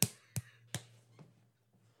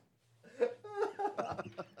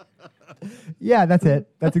 Yeah, that's it.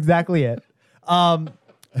 That's exactly it.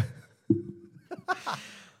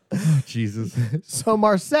 Jesus. So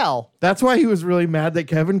Marcel. That's why he was really mad that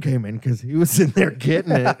Kevin came in, because he was in there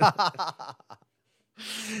getting it.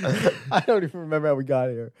 I don't even remember how we got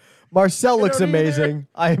here. Marcel looks don't either. amazing.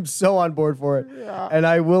 I am so on board for it. Yeah. And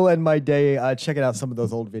I will end my day checking out some of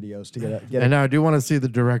those old videos to get And now I do want to see the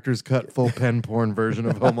director's cut full pen porn version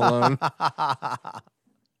of Home Alone.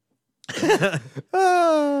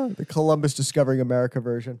 the Columbus Discovering America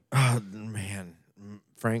version. Oh, man.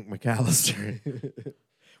 Frank McAllister.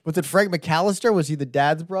 Was it Frank McAllister? Was he the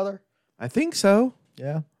dad's brother? I think so.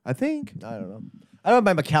 Yeah. I think. I don't know. I don't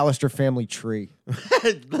have my McAllister family tree.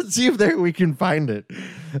 Let's see if we can find it.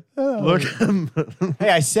 Look. Hey,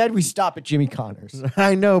 I said we stop at Jimmy Connors.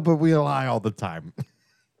 I know, but we lie all the time.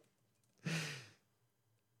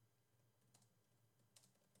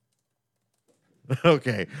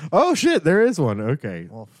 Okay. Oh, shit. There is one. Okay.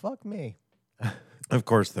 Well, fuck me. Of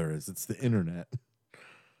course there is. It's the internet.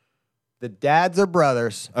 The dads are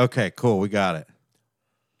brothers. Okay, cool. We got it.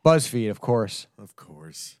 BuzzFeed, of course. Of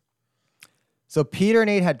course. So Peter and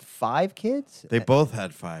Nate had 5 kids? They both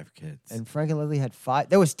had 5 kids. And Frank and Leslie had 5.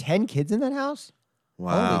 There was 10 kids in that house?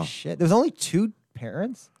 Wow. Holy shit. There was only 2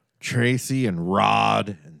 parents? Tracy and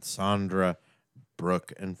Rod and Sandra,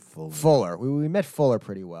 Brooke and Fuller. Fuller. We met Fuller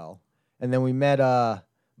pretty well. And then we met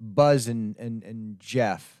Buzz and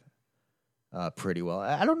Jeff pretty well.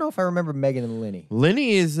 I don't know if I remember Megan and Lenny.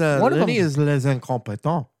 Lenny is One of Lenny them- is Les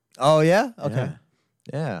Incompetents. Oh, yeah? Okay. Yeah.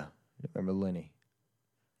 Yeah. I remember Lenny.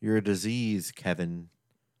 You're a disease, Kevin.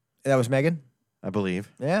 That was Megan? I believe.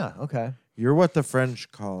 Yeah, okay. You're what the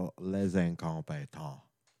French call les incompetents.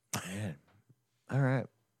 Man. All right.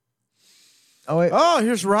 Oh, wait. Oh,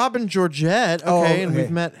 here's Robin Georgette. Okay, Oh, and okay. we've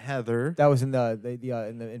met Heather. That was in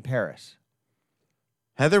in Paris.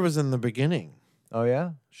 Heather was in the beginning. Oh,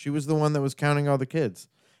 yeah? She was the one that was counting all the kids.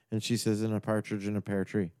 And she says, in a partridge in a pear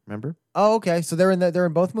tree. Remember? Oh, okay. So they're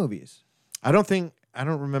in both movies. I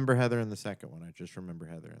don't remember Heather in the second one. I just remember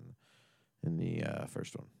Heather in the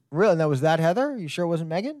first one. Really? And that was that Heather? You sure it wasn't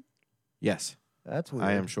Megan? Yes, That's weird.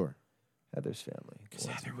 I am sure. Heather's family. Because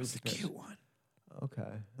Heather was the cute one.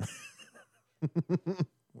 Okay.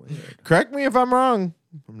 Weird. Correct me if I'm wrong.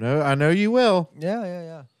 No, I know you will.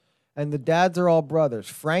 Yeah. And the dads are all brothers.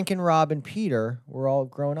 Frank and Rob and Peter were all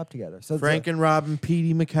growing up together. So Frank and Rob and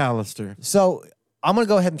Petey McAllister. So I'm gonna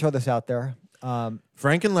go ahead and throw this out there.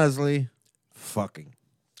 Frank and Leslie fucking.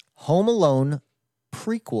 Home Alone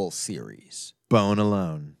prequel series. Bone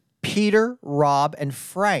Alone. Peter, Rob, and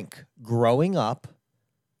Frank growing up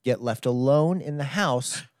get left alone in the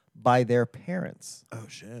house by their parents. Oh,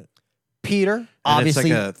 shit. Peter, And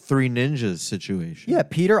obviously, it's like a Three Ninjas situation. yeah,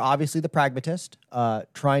 Peter, obviously the pragmatist,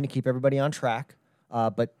 trying to keep everybody on track,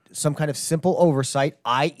 but some kind of simple oversight,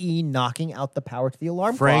 i.e., knocking out the power to the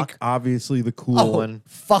alarm Frank, clock. obviously the cool Oh, one.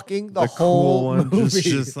 fucking the The whole cool one, movie.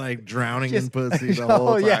 just like drowning in pussy the whole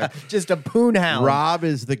Oh time. yeah, just a poon hound. Rob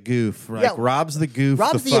is the goof. Like, Yeah, Rob's the goof.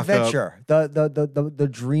 Rob's the fuck up. adventure, the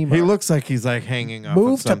dreamer. He looks like he's like hanging up.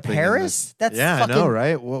 Move of to something in Paris? this- That's yeah, I know, fucking-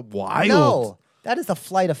 right? Well, wild. No, that is the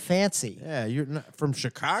flight of fancy. Yeah, you're not from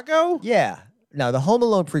Chicago. Yeah. Now the Home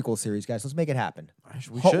Alone prequel series, guys. Let's make it happen.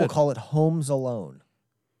 We We'll should. call it Homes Alone.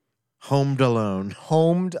 Homed alone,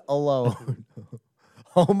 Homed Alone.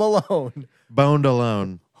 Home Alone. boned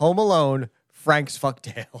alone. Home Alone. Frank's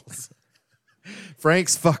Fucktails.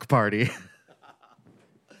 Frank's fuck party.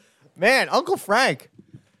 Man, Uncle Frank.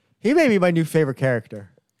 He may be my new favorite character.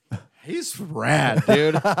 He's rad,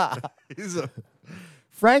 dude. He's a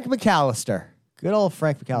Frank McAllister. Good old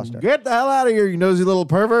Frank McAllister. get the hell out of here, you nosy little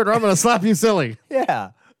pervert, or I'm gonna slap you silly. Yeah.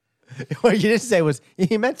 What you didn't say was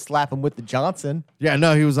he meant slap him with the Johnson. Yeah,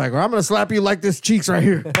 no, he was like, well, I'm gonna slap you like this cheeks right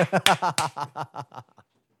here.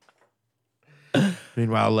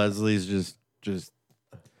 Meanwhile, Leslie's just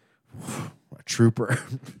a trooper.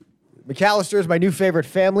 McAllister is my new favorite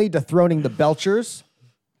family, dethroning the Belchers.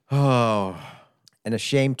 Oh. And a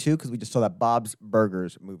shame, too, because we just saw that Bob's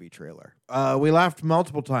Burgers movie trailer. We laughed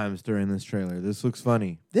multiple times during this trailer. This looks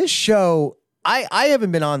funny. This show, I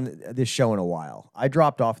haven't been on this show in a while. I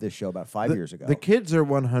dropped off this show about 5 years ago. The kids are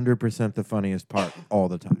 100% the funniest part all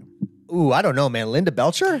the time. Ooh, I don't know, man. Linda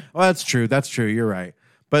Belcher? Well, that's true. That's true. You're right.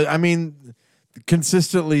 But, I mean,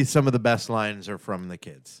 consistently, some of the best lines are from the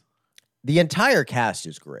kids. The entire cast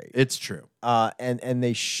is great. It's true. And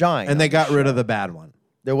they shine. And they on got the rid show. of the bad one.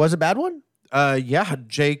 There was a bad one? Yeah,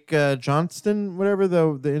 Jake Johnston, whatever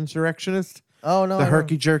the insurrectionist, Oh no, the I don't-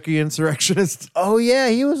 herky jerky insurrectionist. Oh yeah,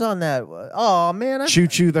 he was on that. Oh man, Choo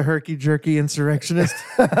choo, the herky jerky insurrectionist.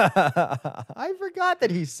 I forgot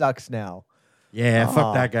that he sucks now. Yeah, Aw.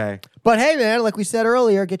 fuck that guy. But hey, man, like we said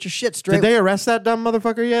earlier, get your shit straight. Did they arrest that dumb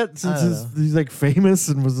motherfucker yet? Since I don't he's like famous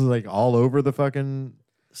and was like all over the fucking.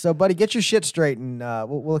 So, buddy, get your shit straight, and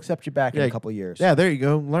we'll accept you back in Yeah, a couple years. Yeah, there you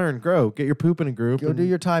go. Learn, grow, get your poop in a group. Go and do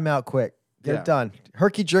your time out quick. Get Yeah. it done.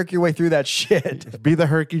 Herky jerk your way through that shit. Be the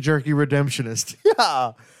herky jerky redemptionist.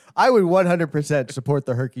 Yeah. I would 100% support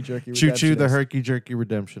the herky jerky. Choo choo, the redemptionist. herky jerky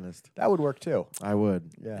redemptionist. That would work too. I would.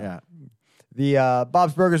 Yeah. Yeah. The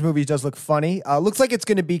Bob's Burgers movie does look funny. Looks like it's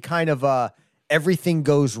going to be kind of everything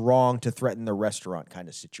goes wrong to threaten the restaurant kind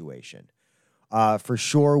of situation. For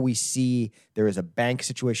sure, we see there is a bank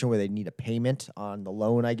situation where they need a payment on the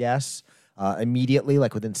loan, I guess, immediately,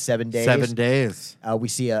 like within 7 days. 7 days. We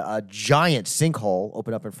see a giant sinkhole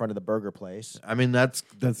open up in front of the burger place. I mean, that's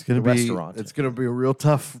gonna The be restaurant. It's gonna be a real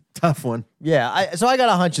tough one. Yeah, so I got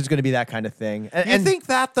a hunch it's going to be that kind of thing. And, You think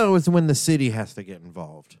that though is when the city has to get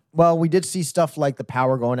involved, well, we did see stuff like the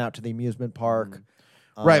power going out to the amusement park.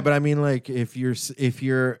 right? But I mean, like if your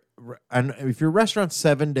restaurant's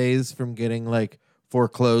 7 days from getting like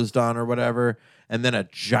foreclosed on or whatever, and then a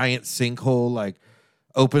giant sinkhole like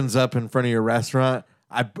opens up in front of your restaurant,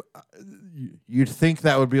 you'd think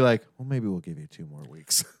that would be like, well, maybe we'll give you 2 more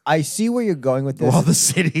weeks I see where you're going with this. while the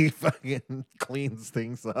city fucking cleans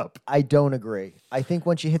things up. I don't agree. I think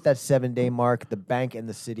once you hit that 7-day mark, the bank and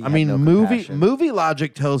the city. I have mean, no movie compassion.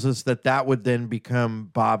 logic tells us that would then become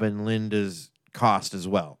Bob and Linda's cost as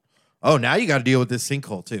well. Oh, now you got to deal with this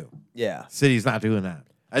sinkhole too. Yeah. City's not doing that.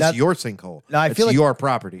 That's That's- your sinkhole. No, I It's feel like- your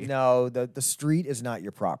property. No, the street is not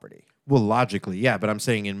your property. Well, logically, yeah, but I'm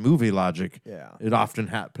saying in movie logic, Yeah. it often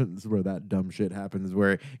happens where that dumb shit happens.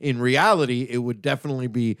 Where in reality, it would definitely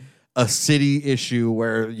be a city issue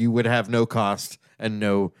where you would have no cost and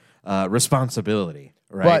no responsibility,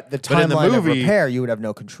 right? But the in the timeline of movie, repair, you would have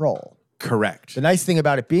no control. correct. The nice thing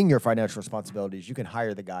about it being your financial responsibility is you can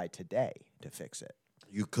hire the guy today to fix it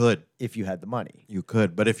You could, if you had the money.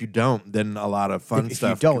 but if you don't, then a lot of fun If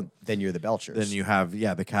stuff. you don't, then you're the Belchers. then you have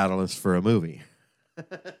the catalyst for a movie.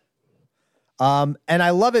 And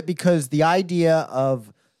I love it because the idea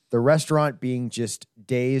of the restaurant being just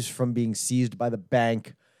days from being seized by the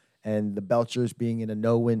bank and the Belchers being in a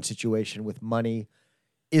no-win situation with money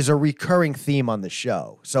is a recurring theme on the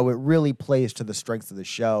show. So it really plays to the strengths of the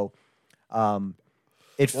show. It Well,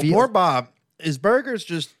 feels poor Bob, his burgers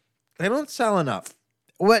they don't sell enough,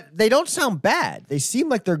 they don't sound bad. They seem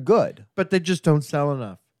like they're good. but they just don't sell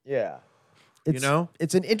enough. Yeah. It's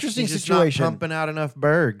an interesting He's just situation. not pumping out enough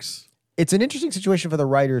burgers. It's an interesting situation for the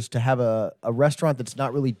writers to have a restaurant that's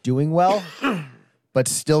not really doing well, but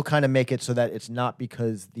still kind of make it so that it's not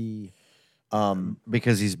because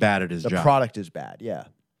Because he's bad at his the job. product is bad. Yeah.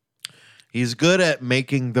 He's good at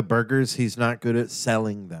making the burgers. He's not good at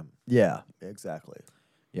selling them. Yeah, exactly.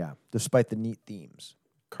 Yeah, Despite the neat themes.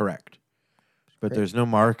 correct. But Great. there's no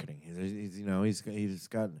marketing. He's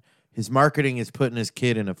got his marketing is putting his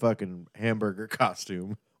kid in a fucking hamburger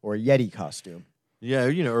costume. Or a Yeti costume. Yeah,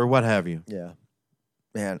 or what have you. Yeah.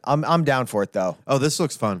 Man, I'm down for it though. Oh, this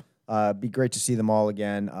looks fun. Be great to see them all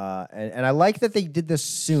again. And I like that they did this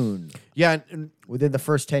soon, Yeah, and within the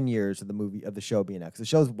first 10 years of the show being out. 'Cause the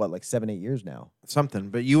show's what, like 7-8 years now. something.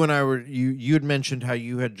 But you and I you had mentioned how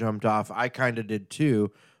you had jumped off. I kind of did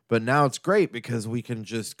too. But now it's great because we can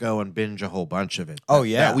just go and binge a whole bunch of it. Oh,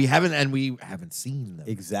 yeah. that we haven't seen them.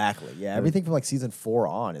 Exactly. Yeah. Everything from like season 4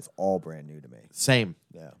 on is all brand new to me. Same.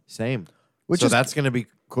 Yeah. Same. Which so is- that's going to be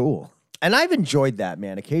cool. And I've enjoyed that,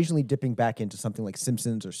 man. Occasionally dipping back into something like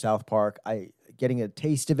Simpsons or South Park, getting a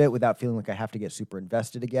taste of it without feeling like I have to get super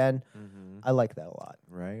invested again. I like that a lot.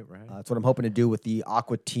 Right. That's what I'm hoping to do with the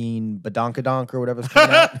Aqua Teen Badonkadonk or whatever's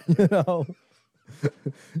coming out.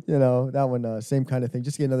 That one, same kind of thing.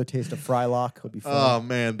 Just get another taste of Frylock would be fun. Oh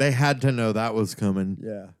man, they had to know that was coming.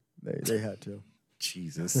 Yeah, they had to.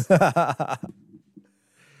 Jesus.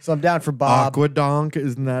 So I'm down for Bob. Aquadonk,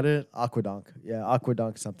 isn't that it? Aquadonk. Yeah,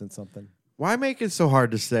 Aquadonk something. Why make it so hard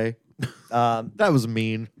to say? That was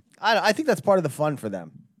mean. I think that's part of the fun for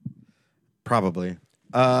them. Probably.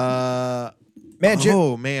 Man,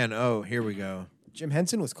 Oh, here we go. Jim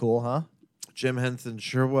Henson was cool, huh? Jim Henson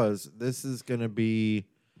sure was. This is going to be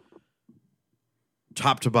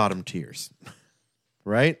top to bottom tiers.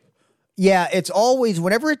 Right? Yeah, it's always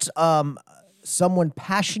whenever it's someone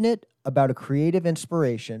passionate about a creative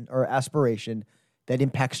inspiration or aspiration that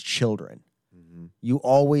impacts children. You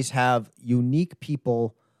always have unique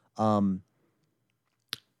people and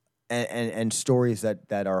stories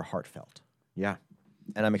that are heartfelt. Yeah.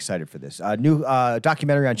 and I'm excited for this. New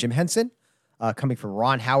documentary on Jim Henson coming from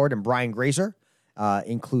Ron Howard and Brian Grazer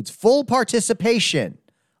includes full participation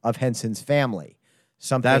of Henson's family.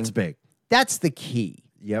 Something That's big. That's the key.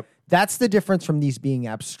 Yep. That's the difference from these being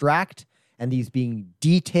abstract and these being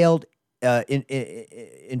detailed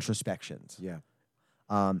introspections. Yeah.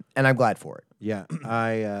 And I'm glad for it.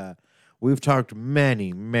 Yeah. We've talked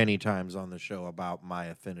many times on the show about my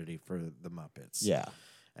affinity for the Muppets. Yeah.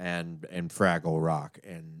 And Fraggle Rock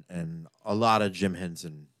and a lot of Jim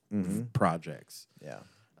Henson projects. Yeah.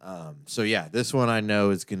 So yeah, this one I know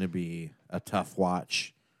is going to be a tough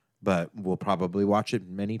watch, but we'll probably watch it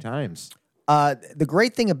many times. The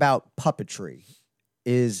great thing about puppetry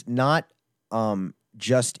is not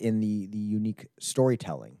just in the unique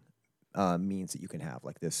storytelling means that you can have,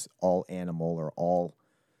 like this all animal or all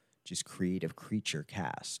just creative creature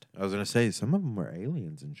cast. I was going to say some of them were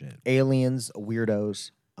aliens and shit. Aliens,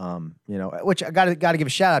 weirdos, which I got to give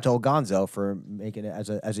a shout out to old Gonzo for making it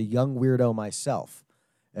as a young weirdo myself.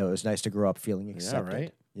 It was nice to grow up feeling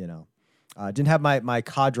accepted. Yeah, right. Didn't have my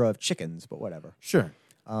cadre of chickens, but whatever. Sure.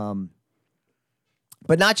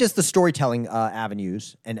 But not just the storytelling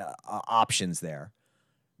avenues and options there.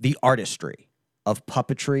 The artistry of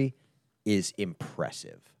puppetry is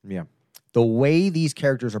impressive. Yeah. The way these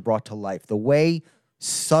characters are brought to life, the way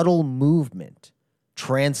subtle movement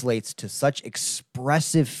translates to such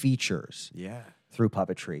expressive features through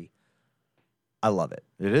puppetry. I love it.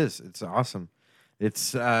 It is. It's awesome.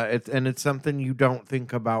 It's something you don't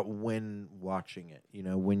think about when watching it,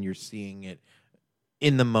 when you're seeing it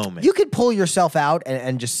in the moment. You could pull yourself out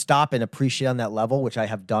and just stop and appreciate on that level, which I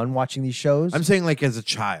have done watching these shows. I'm saying like as a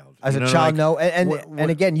child. As a child, no. And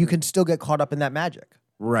again, you can still get caught up in that magic.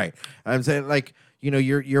 Right. I'm saying like,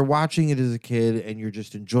 you're watching it as a kid and you're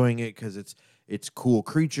just enjoying it because it's cool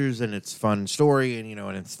creatures and it's fun story and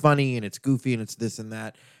and it's funny and it's goofy and it's this and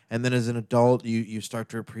that. And then as an adult, you start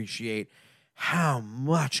to appreciate how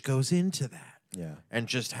much goes into that. Yeah. And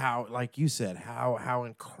just how, like you said, how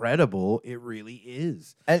incredible it really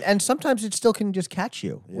is. And sometimes it still can just catch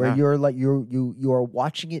you where you're like you are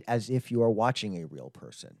watching it as if you are watching a real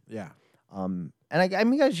person. Yeah. And I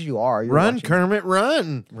mean, as you are. You're run, watching, Kermit,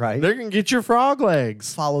 run. Right. They're going to get your frog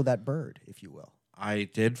legs. Follow that bird, if you will. I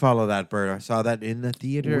did follow that bird. I saw that in the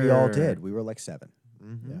theater. We all did. We were like 7.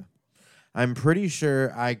 Mm-hmm. Yeah. I'm pretty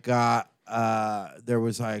sure I got, there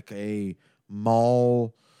was like a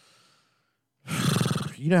mall.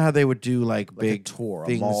 You know how they would do like big tour,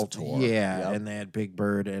 things? A mall tour. Yeah, Yep. and they had Big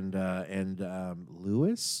Bird and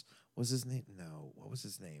Lewis was his name? No, what was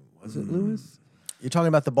his name? Was it Lewis? You're talking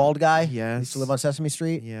about the bald guy? Yes. Who used to live on Sesame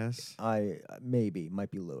Street? Yes. Might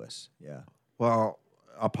be Lewis. Yeah. Well,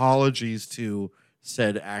 apologies to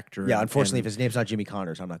said actor. Yeah, unfortunately, if his name's not Jimmy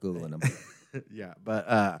Connors, I'm not Googling him. Yeah,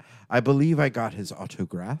 but I believe I got his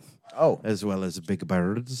autograph. Oh. As well as Big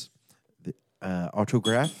Bird's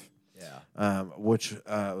autograph. Yeah. Which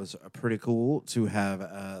was pretty cool to have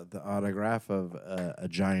the autograph of a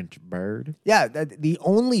giant bird. Yeah, the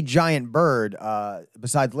only giant bird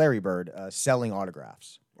besides Larry Bird selling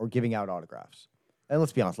autographs or giving out autographs. And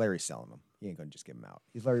let's be honest, Larry's selling them. He ain't going to just give them out.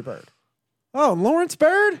 He's Larry Bird. Oh, Lawrence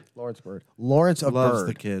Bird? Lawrence Bird. Lawrence of Loves Bird.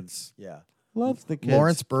 the kids. Yeah. Loves the kids.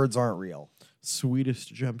 Lawrence Birds aren't real.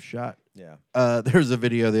 Sweetest jump shot. Yeah. There's a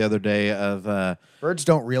video the other day of Birds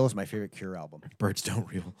Don't Reel is my favorite Cure album. Birds Don't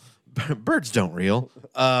Reel. Birds Don't Reel.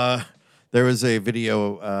 There was a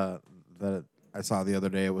video that I saw the other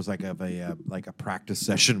day. It was like a practice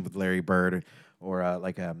session with Larry Bird, or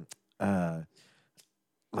like a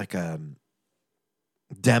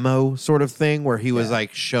demo sort of thing where he was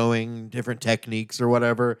like showing different techniques or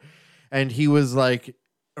whatever, and he was like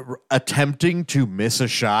attempting to miss a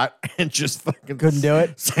shot and just fucking couldn't do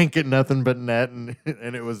it. Sank it nothing but net, and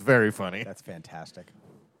it was very funny. That's fantastic.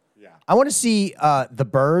 Yeah. I want to see the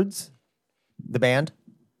Birds, the band.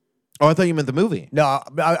 Oh, I thought you meant the movie. No,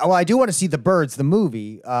 I do want to see the Birds, the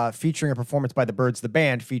movie, featuring a performance by the Birds, the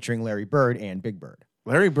band, featuring Larry Bird and Big Bird.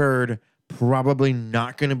 Larry Bird probably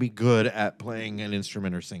not going to be good at playing an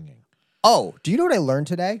instrument or singing. Oh, do you know what I learned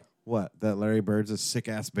today? What? That Larry Bird's a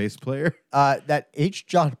sick-ass bass player? That H.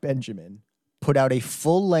 John Benjamin put out a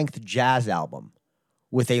full-length jazz album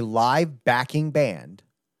with a live backing band.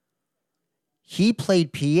 He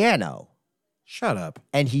played piano. Shut up.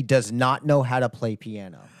 And he does not know how to play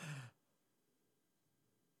piano.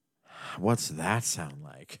 What's that sound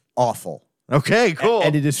like? Awful. Okay, cool.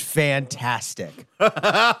 And it is fantastic.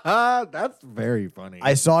 That's very funny.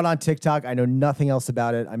 I saw it on TikTok. I know nothing else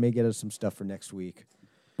about it. I may get us some stuff for next week.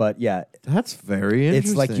 But yeah. That's very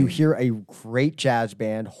interesting. It's like you hear a great jazz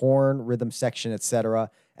band, horn, rhythm section, etc.,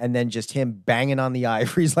 and then just him banging on the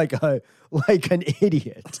ivories like an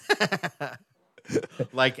idiot.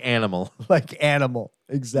 Like Animal. Like Animal.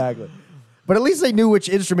 Exactly. But at least they knew which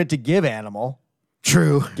instrument to give Animal.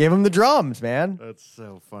 True. Gave him the drums, man. That's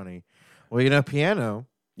so funny. Well, piano,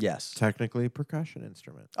 Yes. technically a percussion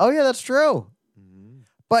instrument. Oh yeah, that's true.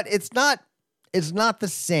 But it's not the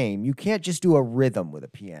same. You can't just do a rhythm with a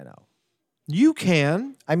piano. You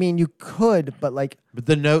can, I mean, you could, but like but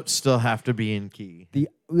the notes still have to be in key.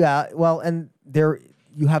 and there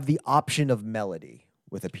you have the option of melody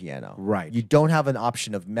with a piano. Right. You don't have an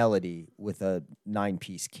option of melody with a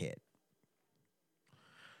 9-piece kit.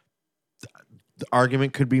 The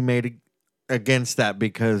argument could be made against that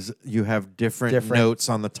because you have different notes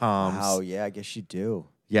on the toms. Oh yeah, I guess you do.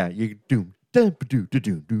 Yeah, you do.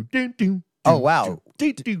 Oh, wow.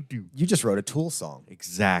 Do. You just wrote a Tool song.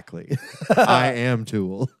 Exactly. I am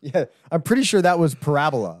Tool. Yeah, I'm pretty sure that was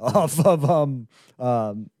Parabola off of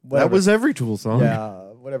That whatever. was every Tool song. Yeah,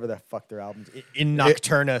 whatever the fuck their albums in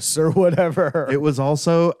Nocturnus or whatever. It was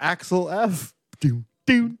also Axel F. Did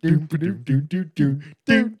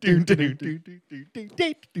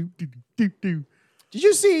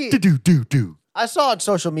you see? Do. I saw on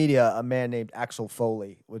social media a man named Axel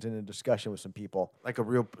Foley was in a discussion with some people. Like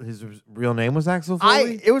his real name was Axel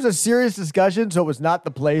Foley? It was a serious discussion, so it was not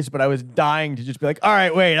the place, but I was dying to just be like, all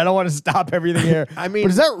right, wait, I don't want to stop everything here. I mean-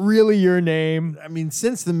 but is that really your name? I mean,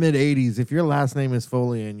 since the mid-'80s, if your last name is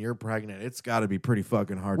Foley and you're pregnant, it's got to be pretty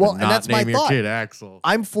fucking hard Well, to and not that's my name your thought. kid Axel.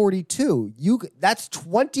 I'm 42. That's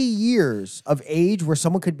 20 years of age where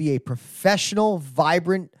someone could be a professional,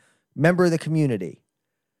 vibrant member of the community.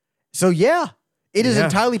 So yeah, it is Yeah.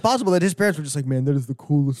 entirely possible that his parents were just like, man, that is the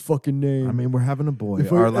coolest fucking name. I mean, we're having a boy.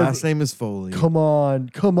 If I Our ever- last name is Foley. come on.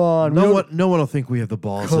 No one will think we have the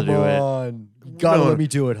balls to Come do it. on. You gotta No. let me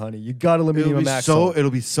do it, honey. You gotta let me name him Axel.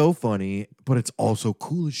 It'll be so funny, but it's also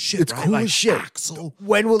cool as shit. It's right? cool Like as shit. Axel.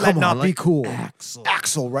 When will that Come not on, be like cool? Axel.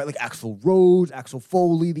 Axel, right? Like Axel Rose, Axel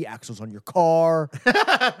Foley, the Axles on your car.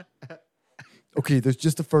 Okay, there's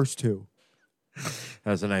just the first two.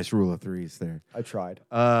 That's a nice rule of threes there. I tried.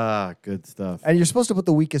 Good stuff. And you're supposed to put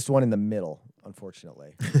the weakest one in the middle,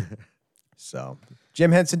 unfortunately. So,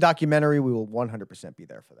 Jim Henson documentary, we will 100% be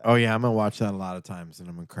there for that. Oh yeah, I'm gonna watch that a lot of times, and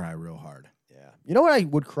I'm gonna cry real hard. Yeah. You know what I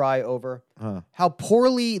would cry over? Huh. How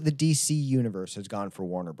poorly the DC universe has gone for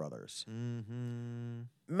Warner Brothers. Mm-hmm.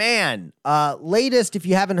 Man, latest, if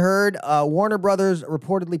you haven't heard, Warner Brothers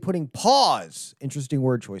reportedly putting pause, interesting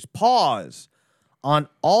word choice, pause on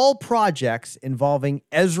all projects involving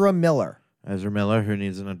Ezra Miller. Ezra Miller, who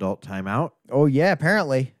needs an adult timeout, Oh yeah,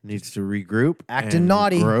 apparently. needs to regroup, Acting and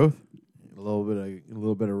naughty. growth, a little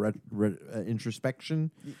bit of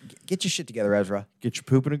introspection. Get your shit together, Ezra. Get your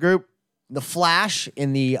poop in a group. The Flash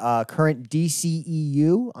in the current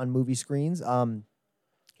DCEU on movie screens.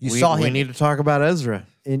 You saw him. We need to talk about Ezra,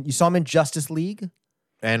 You saw him in Justice League.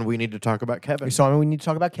 and we need to talk about Kevin. We saw him. We need to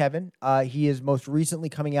talk about Kevin. He is most recently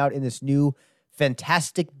coming out in this new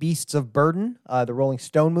Fantastic Beasts of Burden, the Rolling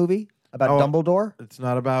Stone movie about Dumbledore. It's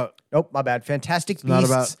not about. Nope, my bad. Fantastic It's Beasts.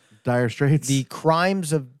 not about Dire Straits. The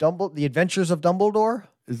Crimes of Dumbledore, The Adventures of Dumbledore.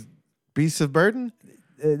 Is Beasts of Burden.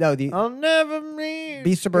 No, the I'll never meet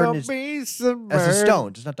Beasts of Burden is- Beasts of that's the Burden.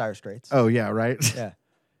 Stones. It's not Dire Straits. Oh yeah, right. Yeah.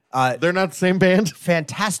 They're not the same band.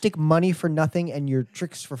 Fantastic Money for Nothing and Your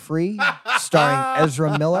Tricks for Free, starring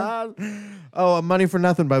Ezra Miller. Money for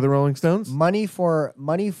Nothing by the Rolling Stones. Money for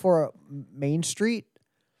Main Street.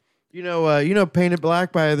 You know, Painted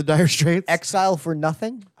Black by the Dire Straits. Exile for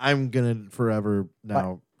Nothing. I'm gonna forever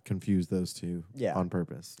now confuse those two. Yeah. On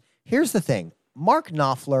purpose. Here's the thing: Mark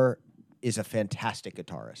Knopfler is a fantastic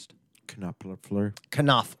guitarist. Knopfler.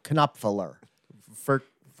 Knopfler.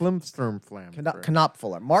 Flimsturm.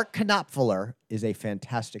 Knopfler. Mark Knopfler is a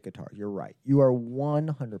fantastic guitar. You're right. You are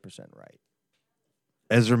 100% right.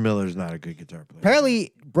 Ezra Miller's not a good guitar player.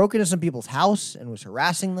 Apparently broke into some people's house and was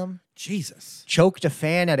harassing them. Jesus. Choked a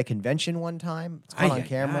fan at a convention one time. It's caught on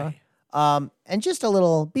camera. And just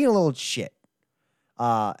being a little shit.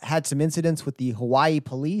 Had some incidents with the Hawaii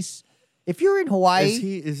police. If you're in Hawaii,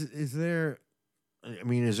 Is there? I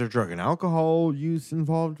mean, is there drug and alcohol use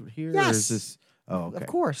involved here? Yes. Or is this? Oh, okay. of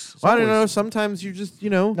course. Well, I don't know. Always. Sometimes you just, you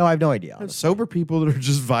know, No, I have no idea. have sober people that are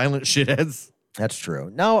just violent shitheads. That's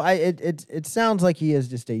true. No, it sounds like he is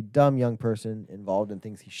just a dumb young person involved in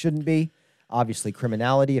things he shouldn't be. Obviously,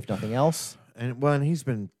 criminality, if nothing else. And he's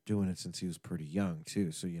been doing it since he was pretty young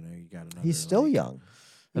too. So you know, you got another. He's still like- young.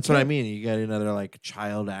 That's what I mean. You got another like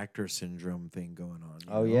child actor syndrome thing going on.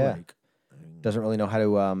 Oh, know? yeah. Like, Doesn't really know how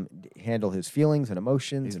to handle his feelings and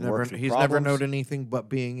emotions. He's work through never problems. known anything but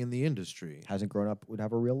being in the industry. Hasn't grown up, would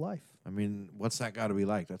have a real life. I mean, what's that got to be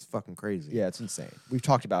like? That's fucking crazy. Yeah, it's insane. We've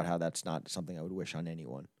talked about how that's not something I would wish on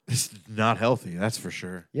anyone. It's not healthy, that's for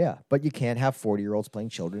sure. Yeah, but you can't have 40-year-olds playing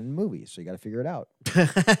children in movies, so you got to figure it out.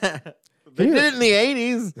 They did it in the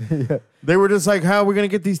 80s. Yeah. They were just like, how are we going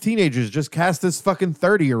to get these teenagers? Just cast this fucking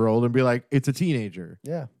 30-year-old and be like, it's a teenager.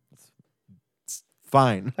 Yeah. It's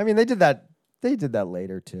fine. I mean, they did that. They did that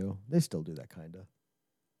later, too. They still do that kind of.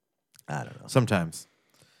 I don't know. Sometimes.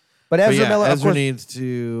 But But Ezra yeah, Miller, of Ezra course. needs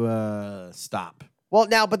to stop. Well,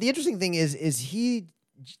 now, but the interesting thing is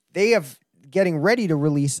they have getting ready to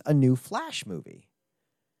release a new Flash movie.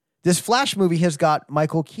 This Flash movie has got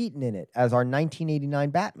Michael Keaton in it as our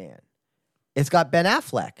 1989 Batman. It's got Ben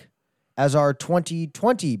Affleck as our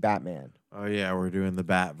 2020 Batman. Oh, yeah, we're doing the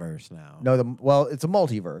Batverse now. No, it's a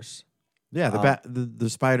multiverse. Yeah, the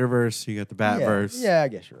Spider-Verse, you got the Batverse. Yeah, I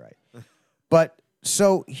guess you're right. But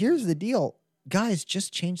so here's the deal. Guys,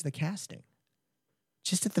 just change the casting.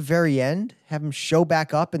 Just at the very end, have him show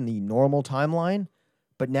back up in the normal timeline.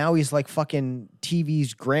 But now he's like fucking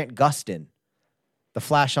TV's Grant Gustin, the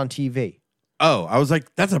Flash on TV. Oh, I was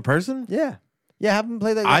like, that's a person? Yeah. Yeah, have him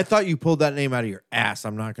play that. I thought you pulled that name out of your ass.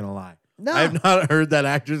 I'm not going to lie. No. I have not heard that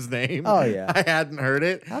actor's name. Oh, yeah. I hadn't heard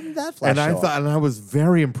it. Have him that Flash And show up. and I was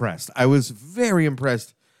very impressed. I was very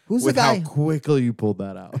impressed Who's with the guy? how quickly you pulled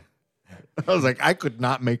that out. I was like, I could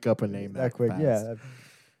not make up a name that quick? fast. Yeah.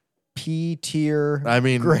 P-tier I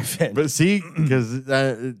mean, Griffin. But see, because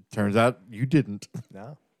it turns out you didn't.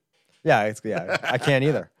 No. Yeah, I can't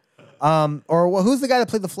either. Who's the guy that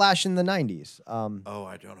played the Flash in the 90s? Oh,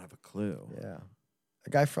 I don't have a clue. Yeah. A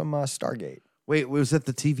guy from Stargate. Wait, was it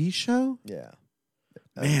the TV show? Yeah.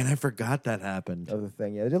 Man, I forgot that happened. Other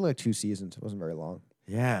thing. Yeah, they did like 2 seasons. It wasn't very long.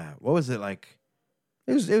 Yeah. What was it like?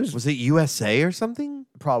 It was Was it USA or something?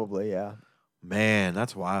 probably, yeah. Man,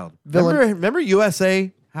 that's wild. Villain- Remember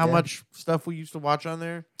USA? How Yeah. much stuff we used to watch on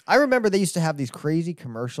there? I remember they used to have these crazy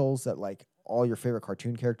commercials that like all your favorite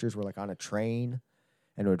cartoon characters were like on a train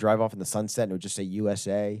and it would drive off in the sunset and it would just say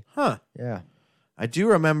USA. Huh. Yeah. I do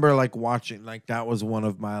remember like watching, like that was one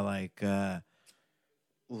of my like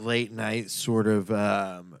late night sort of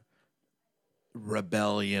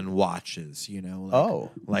rebellion watches, you know?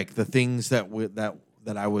 Like, like the things that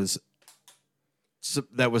I was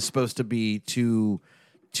that was supposed to be too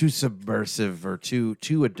subversive or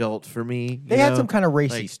too adult for me. They had some kind of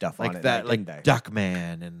racy stuff like on it. that, didn't like they?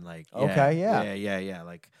 Duckman and like Yeah.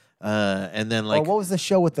 like and then like what was the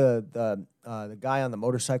show with the guy on the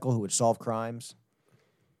motorcycle who would solve crimes?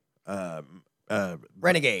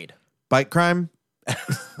 Renegade. bike crime.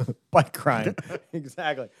 Bike crime.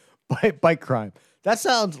 Exactly. Bike crime. That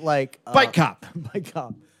sounds like Bike cop. Bike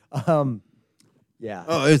cop. Yeah.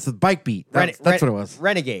 Oh, it's the Bike Beat. That's what it was.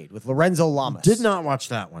 Renegade with Lorenzo Lamas. Did not watch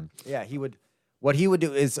that one. Yeah, he would. What he would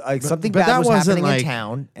do is something but bad that was wasn't happening like- in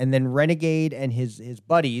town, and then Renegade and his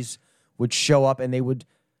buddies would show up, and they would,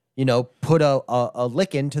 put a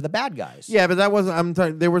lick into the bad guys. Yeah, but that wasn't. I'm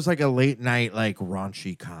talking. There was like a late night, like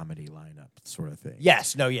raunchy comedy lineup sort of thing.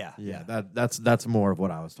 Yes. No. Yeah. Yeah. That's more of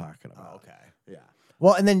what I was talking about. Oh, okay. Yeah.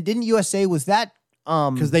 Well, and then didn't USA was that?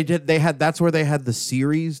 Because that's where they had the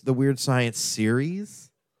series, the Weird Science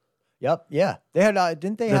series Yep. Yeah. They had.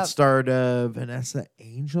 Didn't they that have? starred Vanessa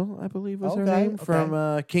Angel, I believe was her Okay, name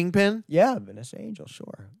from Kingpin. Yeah, Vanessa Angel.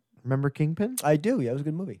 Sure. Remember Kingpin? I do. Yeah, it was a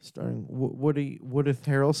good movie. Starring Woodith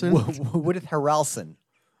Harrelson. Woodith Harrelson.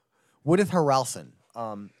 Woodith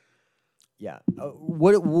Harrelson. Yeah.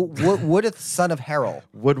 Woodith, son of Harrell.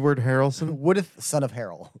 Woodward Harrelson. Woodith, son of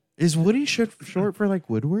Harrell. Is Woody short for like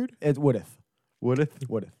Woodward? It's Woodith.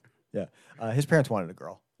 Woodith. Yeah. His parents wanted a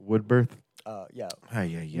girl. Woodbirth. Yeah.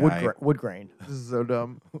 Woodgrain. Woodgrain. This is so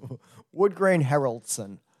dumb. Woodgrain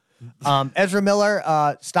Harrelson. Ezra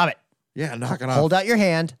Miller, stop it. Yeah, knock it off. Hold out your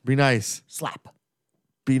hand. Be nice. Slap.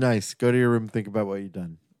 Be nice. Go to your room. Think about what you've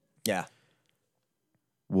done. Yeah.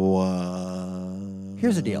 What?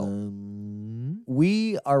 Here's the deal.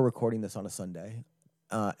 We are recording this on a Sunday,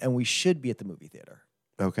 and we should be at the movie theater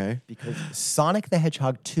Okay. because Sonic the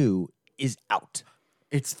Hedgehog 2 is out.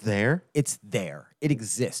 It's there. It's there. It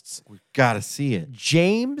exists. We gotta see it.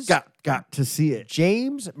 James Got to see it.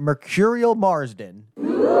 James Mercurial Marsden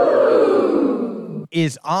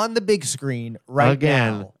is on the big screen right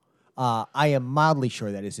Again. now. I am mildly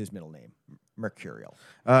sure that is his middle name, Mercurial.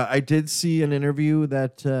 I did see an interview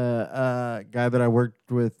that guy that I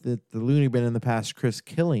worked with at the Looney Bin in the past, Chris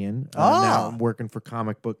Killian. Now I'm working for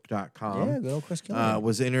comicbook.com. Yeah, good old Chris Killian.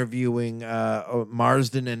 Was interviewing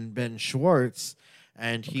Marsden and Ben Schwartz.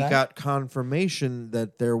 And he Okay. got confirmation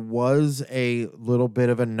that there was a little bit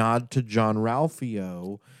of a nod to John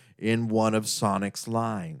Ralphio in one of Sonic's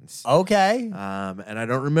lines. Okay. And I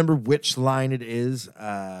don't remember which line it is.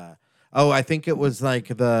 I think it was like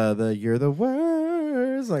the "You're the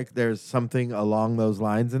worst." Like there's something along those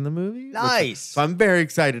lines in the movie. Nice. So I'm very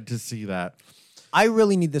excited to see that. I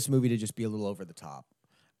really need this movie to just be a little over the top.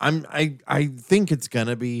 I think it's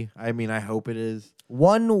gonna be. I mean, I hope it is.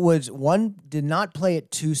 One did not play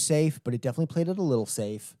it too safe, but it definitely played it a little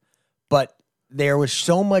safe. But there was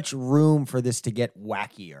so much room for this to get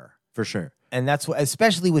wackier. For sure. And that's what,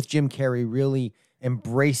 especially with Jim Carrey really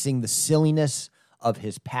embracing the silliness of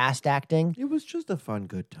his past acting. It was just a fun,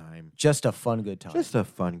 good time. Just a fun, good time. Just a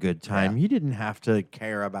fun, good time. You didn't have to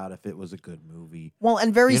care about if it was a good movie. Well,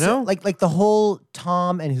 and very You know? like the whole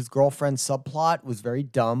Tom and his girlfriend subplot was very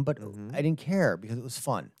dumb, but I didn't care because it was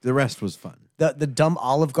fun. The rest was fun. The dumb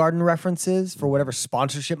Olive Garden references for whatever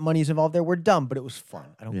sponsorship money's involved there were dumb, but it was fun.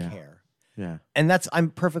 I don't care. Yeah, And I'm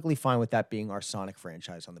perfectly fine with that being our Sonic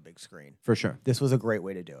franchise on the big screen. for sure. This was a great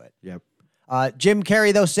way to do it. Yep. Jim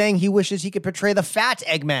Carrey, though, saying he wishes he could portray the fat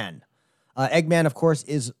Eggman. Eggman, of course,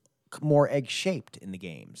 is more egg-shaped in the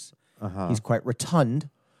games. He's quite rotund,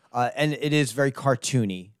 and it is very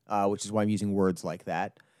cartoony, which is why I'm using words like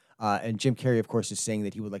that. And Jim Carrey, of course, is saying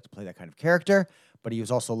that he would like to play that kind of character, but he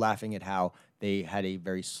was also laughing at how they had a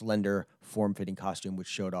very slender, form-fitting costume, which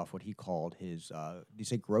showed off what he called his, do you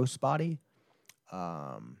say gross body?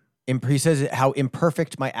 He says how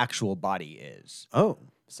imperfect my actual body is. Oh,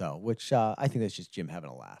 So, which I think that's just Jim having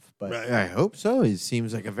a laugh. But I hope so. He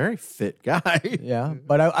seems like a very fit guy. yeah,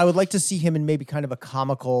 but I would like to see him in maybe kind of a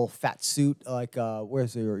comical fat suit, like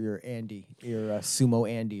where's your Andy, your Sumo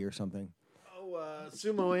Andy or something.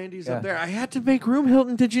 Sumo Andy's Yeah. up there. I had to make room,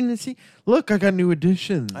 Hilton. Did you see? Look, I got new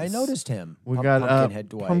additions. I noticed him. We got Pumpkinhead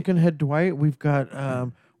Dwight. Pumpkinhead Dwight. We've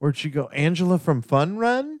got where'd she go? Angela from Fun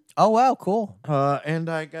Run. Oh wow, cool. And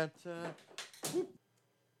I got.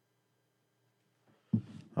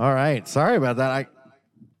 All right, sorry about that. I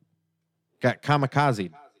got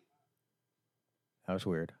Kamikaze. That was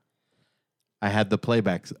weird. I had the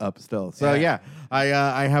playbacks up still. So yeah, I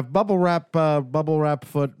have bubble wrap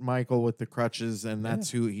foot Michael with the crutches, and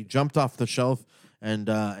that's who he jumped off the shelf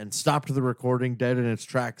and stopped the recording dead in its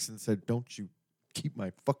tracks and said, "Don't you keep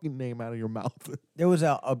my fucking name out of your mouth." There was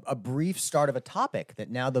a brief start of a topic that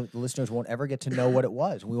now the listeners won't ever get to know what it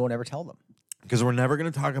was. We won't ever tell them. Because we're never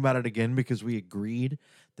going to talk about it again because we agreed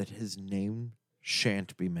that his name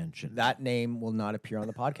shan't be mentioned. That name will not appear on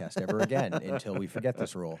the podcast ever again until we forget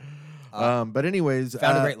this rule. But anyways,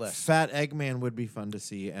 found a great list. Fat Eggman would be fun to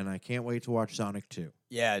see, and I can't wait to watch Sonic 2.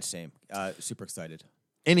 Yeah, it's same. Super excited.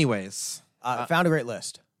 Anyways, Found a great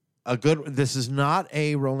list. This is not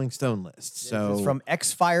a Rolling Stone list, so It's from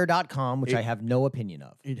xfire.com, which I have no opinion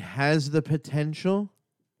of. it has the potential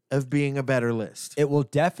of being a better list. It will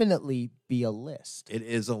definitely be a list. It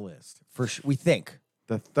is a list. We think.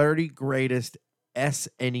 The 30 greatest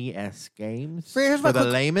SNES games Here's for my the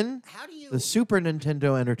quick- layman. How do you The Super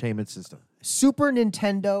Nintendo Entertainment System. Super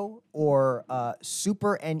Nintendo or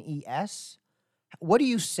Super NES? What do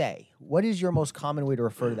you say? What is your most common way to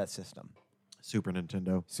refer to that system? Super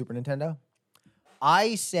Nintendo. Super Nintendo?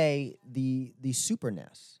 I say the Super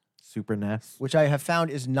NES, Super NES. which I have found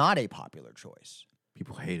is not a popular choice.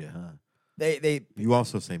 People hate it, huh? They You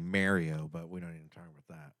also say Mario, but we don't even talk about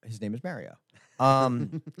that. his name is Mario.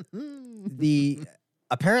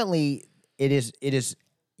 Apparently it is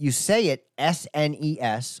you say it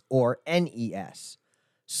SNES or NES.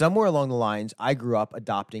 Somewhere along the lines, I grew up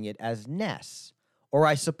adopting it as NES, or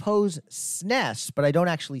I suppose SNES, but I don't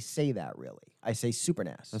actually say that really. I say Super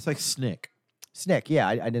NES. That's like Snick. Snick, yeah,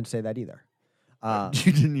 I didn't say that either.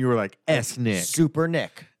 You didn't. You were like S-Nick. Super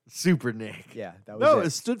Nick. Super Nick. Yeah, that was No, it. it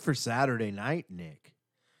stood for Saturday Night Nick.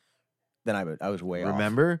 Then I was way off.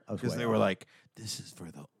 Remember? I was Because way they were off. like, this is for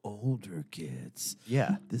the older kids.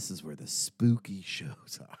 Yeah. This is where the spooky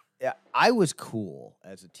shows are. Yeah, I was cool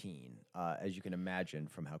as a teen, as you can imagine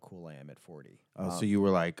from how cool I am at 40. Oh, so you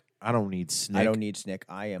were like, I don't need Snick. I don't need Snick.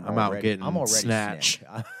 I'm out already, getting I'm already Snatch.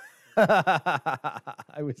 Snick.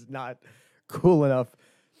 I was not cool enough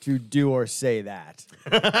to do or say that.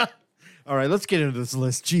 All right, let's get into this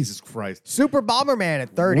list. Jesus Christ. Super Bomberman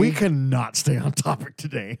at 30. We cannot stay on topic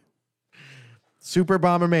today. Super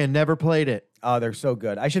Bomberman, never played it. Oh, they're so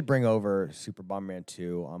good. I should bring over Super Bomberman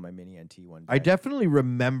 2 on my mini NT one day. I definitely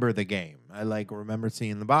remember the game. I remember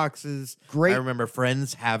seeing the boxes. Great. I remember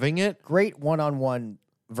friends having it. Great one-on-one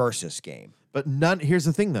versus game. But here's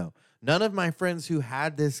the thing though. None of my friends who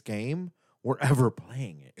had this game were ever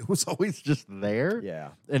playing it. It was always just there. Yeah.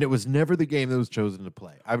 And it was never the game that was chosen to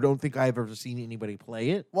play. I don't think I've ever seen anybody play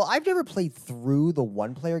it. Well, I've never played through the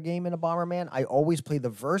one-player game in a Bomberman. I always play the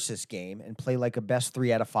versus game and play like a best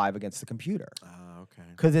 3 out of 5 against the computer. Okay.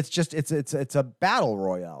 Because it's a battle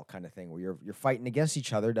royale kind of thing where you're fighting against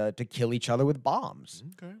each other to kill each other with bombs.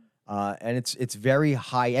 Okay. And it's very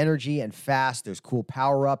high energy and fast. There's cool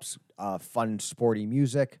power-ups, fun, sporty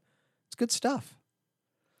music. It's good stuff.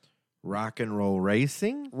 Rock and Roll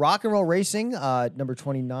Racing. Rock and Roll Racing, number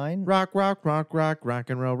 29. Rock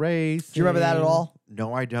and Roll Racing. Do you remember that at all?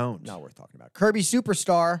 No, I don't. Not worth talking about. Kirby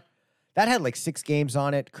Superstar. That had like 6 games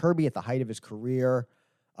on it. Kirby at the height of his career.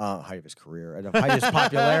 At the height of his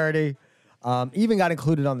popularity. Even got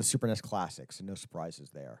included on the Super NES Classics, and no surprises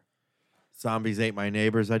there. Zombies Ate My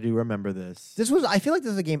Neighbors. I do remember this. I feel like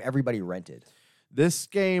this is a game everybody rented. This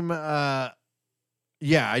game, yeah,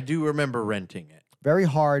 I do remember renting it. Very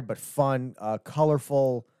hard, but fun,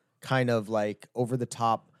 colorful, kind of like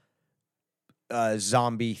over-the-top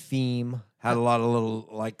zombie theme. Had a lot of little,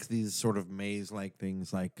 like, these sort of maze-like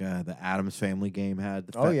things like the Addams Family game had.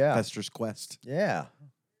 The Fester's Quest. Yeah.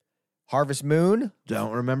 Harvest Moon.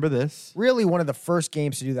 Don't remember this. Really one of the first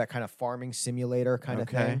games to do that kind of farming simulator kind of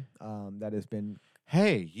thing. That has been...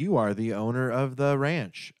 Hey, you are the owner of the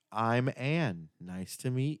ranch. I'm Ann. Nice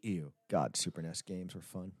to meet you. God, Super NES games were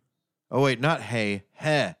fun. Oh, wait, not hey.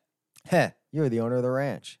 Heh. Heh, you're the owner of the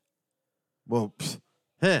ranch. Well,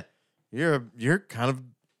 heh. You're kind of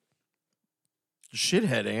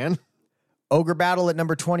shithead, Ann. Ogre Battle at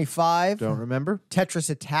number 25. Don't remember. Tetris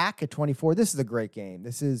Attack at 24. This is a great game.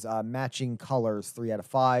 This is matching colors, 3 out of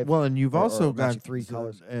 5. Well, and you've also got 3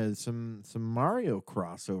 colors. Some Mario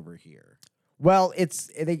crossover here. Well,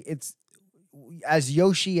 it's as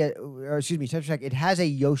Yoshi, or excuse me, Tetris Attack. It has a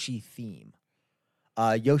Yoshi theme.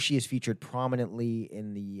 Yoshi is featured prominently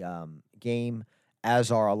in the game,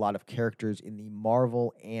 as are a lot of characters in the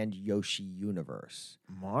Marvel and Yoshi universe.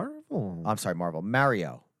 Marvel? I'm sorry,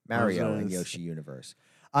 Mario and Yoshi universe.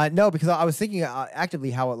 No, because I was thinking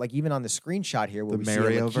actively how, like, even on the screenshot here, where we see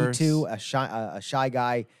a Lakitu, a shy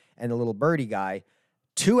guy, and a little birdie guy,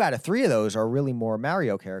 2 out of 3 of those are really more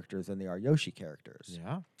Mario characters than they are Yoshi characters.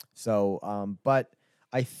 Yeah. So, but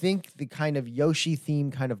I think the kind of Yoshi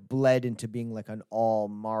theme kind of bled into being like an all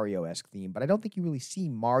Mario-esque theme, but I don't think you really see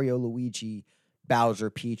Mario, Luigi, Bowser,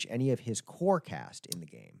 Peach, any of his core cast in the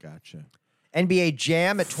game. Gotcha. NBA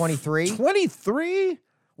Jam at 23. 23?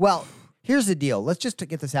 Well, here's the deal. Let's just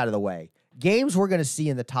get this out of the way. Games we're going to see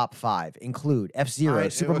in the top 5 include F-Zero,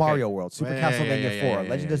 Super Mario World, Super Castlevania 4,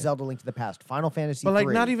 Legend of Zelda: Link to the Past, Final Fantasy But, like,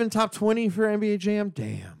 3. not even top 20 for NBA Jam?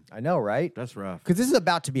 Damn. I know, right? That's rough. Because this is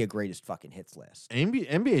about to be a greatest fucking hits list.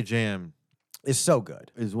 NBA Jam It's so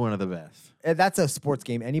good. is one of the best. And that's a sports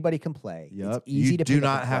game anybody can play. Yep. It's easy you to do pick up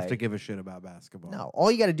not and have play. to give a shit about basketball. No, all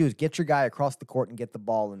you got to do is get your guy across the court and get the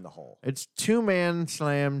ball in the hole. It's 2-man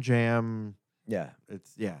slam jam. Yeah.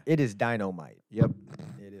 Yeah. It is dynamite. Yep.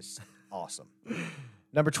 It is awesome.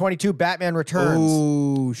 Number 22, Batman Returns.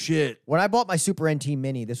 Oh, shit. When I bought my Super NT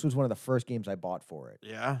Mini, this was one of the first games I bought for it.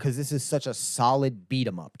 Yeah. Because this is such a solid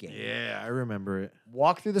beat-em-up game. Yeah, I remember it.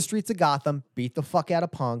 Walk through the streets of Gotham, beat the fuck out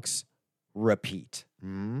of punks, repeat.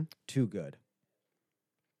 Hmm. Too good.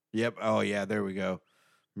 Yep. Oh, yeah, there we go.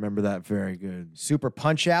 Remember that. Very good. Super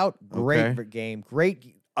Punch-Out, great Okay. game.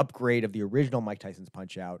 Great upgrade of the original Mike Tyson's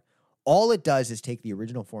Punch-Out. All it does is take the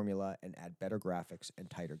original formula and add better graphics and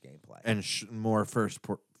tighter gameplay. And more first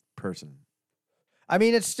person. I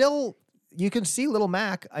mean, it's still, you can see Little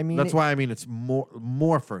Mac. I mean, That's why I mean it's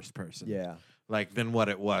more first person. Yeah. Like than what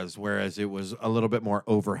it was, whereas it was a little bit more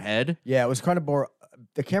overhead Yeah, it was kind of more,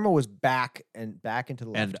 the camera was back and into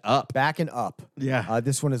the left. and up. Back and up. Yeah.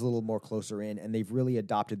 This one is a little more closer in, and they've really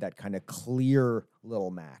adopted that kind of clear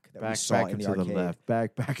Little Mac that we saw in the into arcade. the left.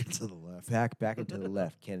 Back into the left. Back into the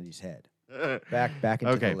left, Kennedy's head. Back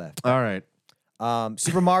into Okay. the left. All right.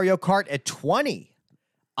 Super Mario Kart at 20.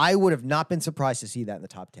 I would have not been surprised to see that in the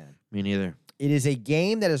top 10. Me neither. It is a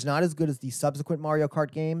game that is not as good as the subsequent Mario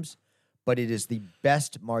Kart games, but it is the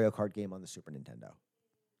best Mario Kart game on the Super Nintendo.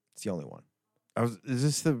 It's the only one.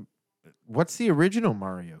 What's the original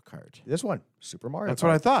Mario Kart? This one, Super Mario That's Kart.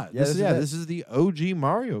 what I thought. Yeah, This is the OG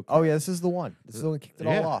Mario Kart. Oh, yeah, this is the one. This is the one that kicked it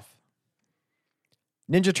Yeah. all off.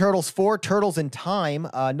 Ninja Turtles 4, Turtles in Time,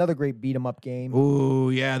 another great beat-em-up game. Ooh,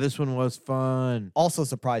 yeah, this one was fun. Also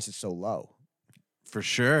surprised it's so low. For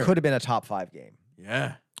sure. Could have been a top 5 game.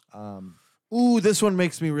 Yeah. Um, Ooh, this one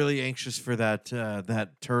makes me really anxious for that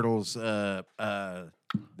that Turtles the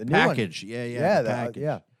new package. one. Yeah, Yeah, the package.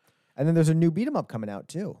 yeah. And then there's a new beat-em-up coming out,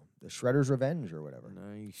 too. The Shredder's Revenge or whatever.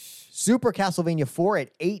 Nice. Super Castlevania 4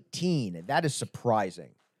 at 18. That is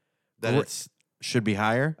surprising. That Gre- it's Should be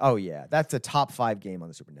higher. Oh yeah, that's a top 5 game on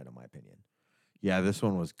the Super Nintendo, in my opinion. Yeah, this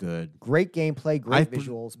one was good. Great gameplay, great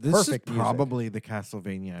visuals, This perfect is music. probably the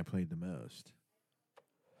Castlevania I played the most.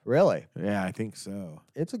 Really, Yeah, I think so.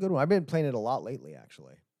 it's a good one. I've been playing it a lot lately,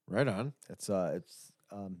 actually. Right on. It's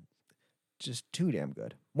just too damn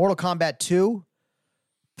good. Mortal Kombat 2,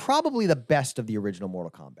 probably the best of the original Mortal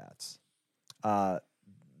Kombats.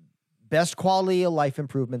 Best quality of life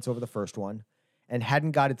improvements over the first one, and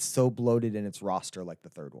hadn't got it so bloated in its roster like the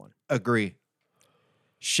third one. Agree.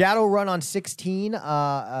 Shadowrun on 16,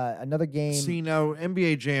 another game. See, now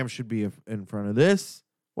NBA Jam should be in front of this.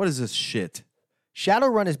 What is this shit?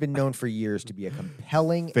 Shadowrun has been known for years to be a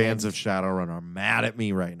compelling. Fans of Shadowrun are mad at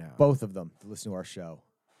me right now. Both of them to listen to our show.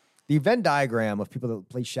 The Venn diagram of people that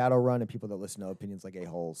play Shadowrun and people that listen to opinions like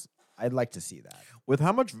a-holes, I'd like to see that. With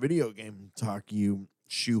how much video game talk you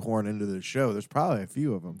shoehorn into the show, there's probably a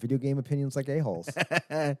few of them. Video game opinions like a-holes.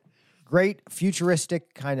 Great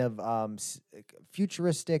futuristic kind of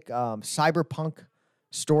cyberpunk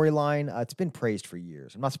storyline. It's been praised for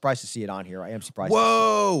years. I'm not surprised to see it on here. I am surprised.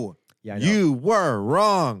 Whoa! Yeah, I know. You were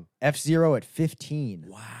wrong. F-Zero at 15.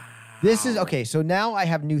 Wow. This is okay. So now I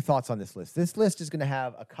have new thoughts on this list. This list is going to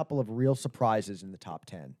have a couple of real surprises in the top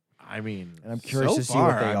 10. I mean, And I'm curious so to see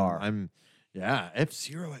what far, they are. Yeah,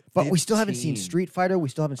 F-Zero at But we still haven't seen 15. Street Fighter. We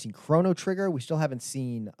still haven't seen Chrono Trigger. We still haven't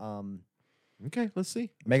seen Okay, let's see.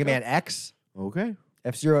 Mega Man X. Okay.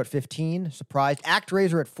 F-Zero at 15. Surprised.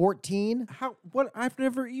 ActRaiser at 14. What? I've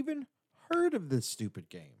never even heard of this stupid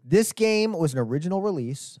game. This game was an original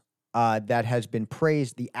release that has been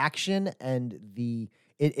praised. The action and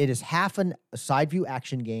it is half a side view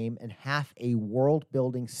action game and half a world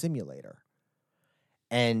building simulator.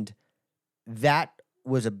 And that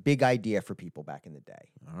was a big idea for people back in the day.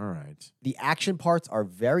 All right. The action parts are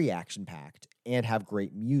very action packed and have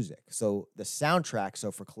great music. So the soundtrack,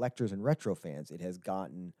 for collectors and retro fans, it has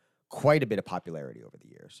gotten quite a bit of popularity over the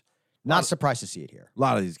years. Not surprised to see it here. A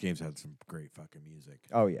lot of these games had some great fucking music.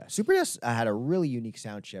 Oh yeah, Super NES had a really unique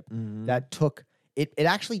sound chip that took it. It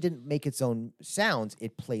actually didn't make its own sounds;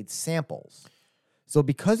 it played samples. So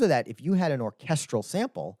because of that, if you had an orchestral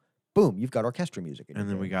sample, boom, you've got orchestra music. And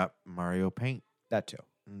then we got Mario Paint. that too.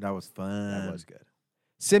 And that was fun. That was good.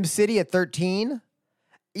 SimCity at 13.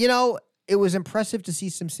 You know, it was impressive to see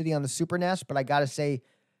SimCity on the Super NES, but I got to say,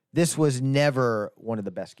 this was never one of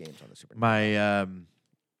the best games on the Super NES.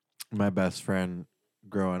 My best friend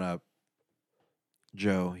growing up,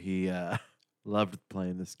 Joe, he loved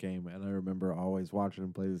playing this game, and I remember always watching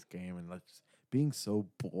him play this game and like just being so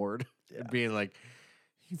bored and being like,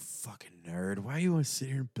 "You fucking nerd! Why you want to sit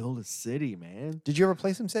here and build a city, man?" Did you ever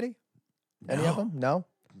play SimCity? Any of them? No?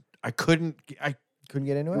 I couldn't. Couldn't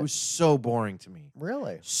get into it? It was so boring to me.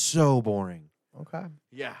 Really? So boring. Okay.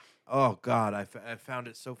 Yeah. Oh God, I found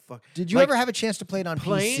it so fuck. Did you ever have a chance to play it on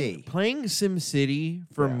PC? Playing SimCity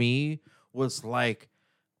for Yeah. me was like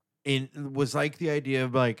the idea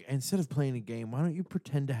of like, instead of playing a game, why don't you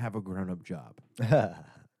pretend to have a grown up job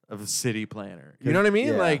of a city planner? You know what I mean?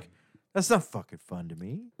 Yeah. Like, that's not fucking fun to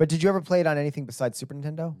me. But did you ever play it on anything besides Super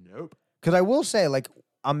Nintendo? Nope. Because I will say, like,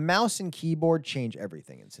 a mouse and keyboard change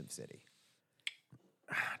everything in SimCity.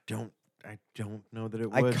 I don't know that it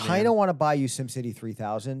I would. kind of want to buy you SimCity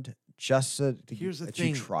 3000 just so Here's the that thing.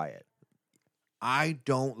 you try it. I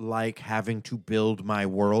don't like having to build my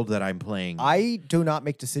world that I'm playing. I do not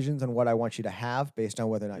make decisions on what I want you to have based on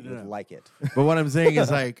whether or not you would No. like it. But what I'm saying is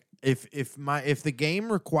like, if the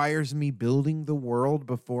game requires me building the world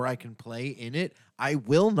before I can play in it, I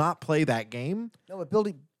will not play that game. No, but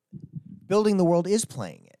building the world is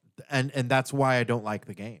playing it. And that's why I don't like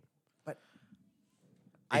the game. But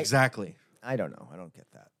Exactly. I don't know. I don't get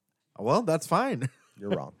that. Well, that's fine. You're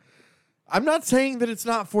wrong. I'm not saying that it's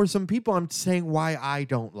not for some people. I'm saying why I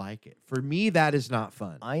don't like it. For me, that is not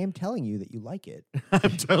fun. I am telling you that you like it.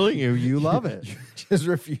 I'm telling you, you love it. You just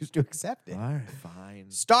refuse to accept it. All right, fine.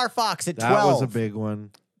 Star Fox at That 12. was a big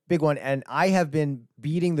one. Big one. And I have been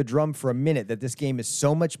beating the drum for a minute that this game is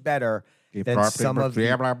so much better than some of the...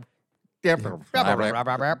 I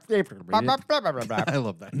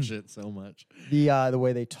love that shit so much. the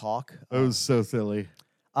way they talk. It was so silly.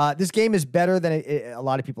 This game is better than a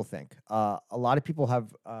lot of people think. A lot of people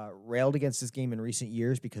have railed against this game in recent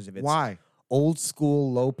years because of its Why? old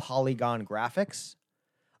school low polygon graphics.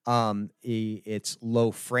 Its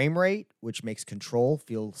low frame rate, which makes control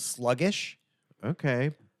feel sluggish.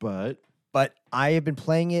 Okay, but But I have been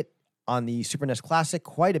playing it on the Super NES Classic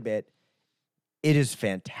quite a bit. It is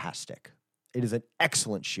fantastic. It is an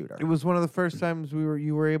excellent shooter. it was one of the first times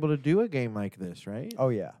you were able to do a game like this, right? Oh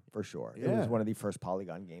yeah, for sure. It Yeah. was one of the first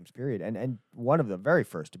polygon games, period, and one of the very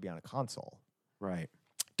first to be on a console. Right.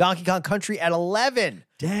 Donkey Kong Country at 11.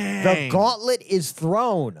 Dang. The gauntlet is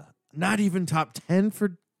thrown. Not even top 10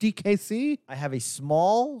 for DKC? I have a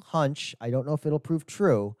small hunch, I don't know if it'll prove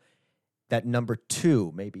true, that number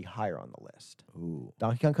 2 may be higher on the list. Ooh.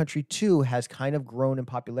 Donkey Kong Country 2 has kind of grown in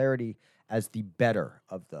popularity as the better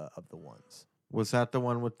of the ones. Was that the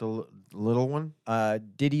one with the little one?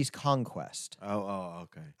 Diddy's Conquest. Oh,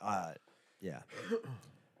 okay. Yeah.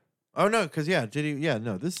 Oh, no, because,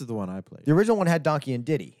 this is the one I played. The original one had Donkey and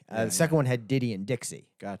Diddy. Yeah, The second one had Diddy and Dixie.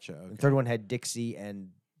 Gotcha. Okay. The third one had Dixie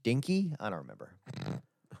and Dinky. I don't remember.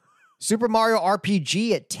 Super Mario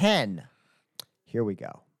RPG at 10. Here we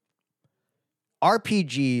go.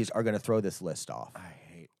 RPGs are going to throw this list off. I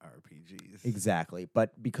hate RPGs. Exactly.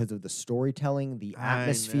 But because of the storytelling, the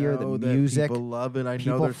atmosphere, I the know that music, people love it. I know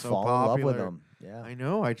people they're so fall popular. in love with them. Yeah. I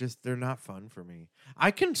know. They're not fun for me. I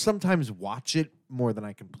can sometimes watch it more than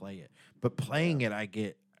I can play it. But playing it, I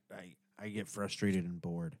get frustrated and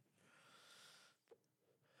bored.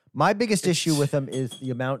 My biggest issue with them is the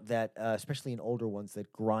amount that, especially in older ones,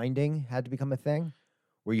 that grinding had to become a thing,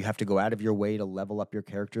 where you have to go out of your way to level up your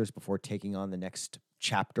characters before taking on the next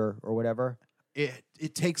chapter or whatever.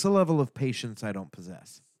 It takes a level of patience I don't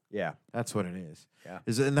possess. Yeah. That's what it is. Yeah.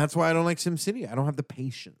 And that's why I don't like SimCity. I don't have the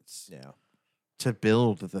patience Yeah. to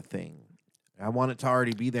build the thing. I want it to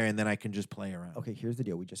already be there, and then I can just play around. Okay, here's the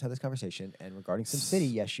deal. We just had this conversation, and regarding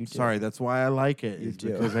SimCity, yes, you do. Sorry, that's why I like it. You It's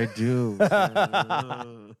do. because I do.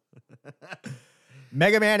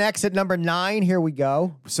 Mega Man X at number 9. Here we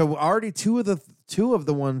go. So already two of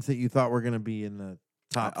the ones that you thought were going to be in the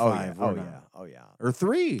top 5. were not. Oh, yeah. Or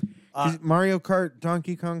 3. 'Cause Mario Kart,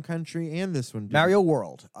 Donkey Kong Country, and this one. Mario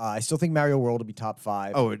World. I still think Mario World will be top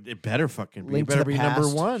 5. Oh, it better fucking be. Link It better to the be Past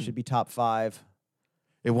number 1. should be top 5.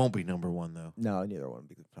 It won't be number 1 though. No, neither one.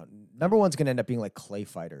 Number 1's going to end up being like Clay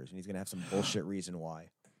Fighters, and he's going to have some bullshit reason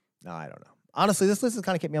why. No, I don't know. Honestly, this list has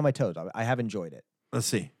kind of kept me on my toes. I have enjoyed it. Let's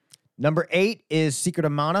see. Number 8 is Secret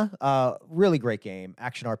of Mana. Really great game.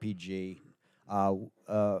 Action RPG.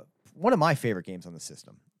 One of my favorite games on the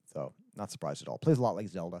system. So, not surprised at all. Plays a lot like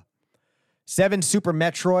Zelda. 7, Super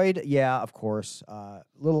Metroid. Yeah, of course.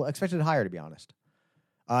 Little expected higher, to be honest.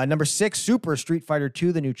 Number 6, Super Street Fighter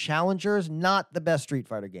 2, The New Challengers. Not the best Street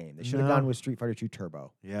Fighter game. They should have gone with Street Fighter 2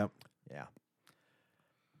 Turbo. Yep. Yeah.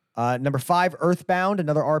 Number 5, Earthbound,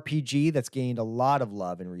 another RPG that's gained a lot of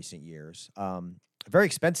love in recent years. A very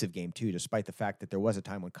expensive game, too, despite the fact that there was a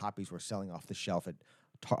time when copies were selling off the shelf at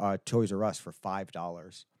Toys R Us for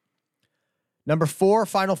 $5. Number 4,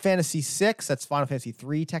 Final Fantasy VI. That's Final Fantasy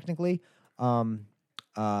 3, technically. Yeah.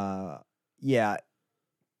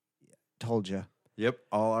 Told you. Yep.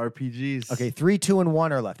 All RPGs. Okay, 3, 2, and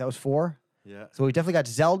 1 are left. That was 4. Yeah. So we definitely got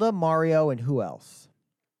Zelda, Mario, and who else?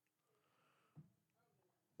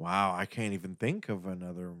 Wow, I can't even think of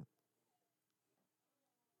another.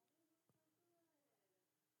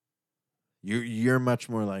 You're much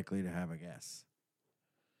more likely to have a guess.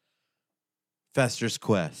 Fester's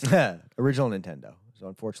Quest. Original Nintendo. So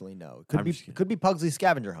unfortunately, no. I'm just kidding. Could be Pugsley's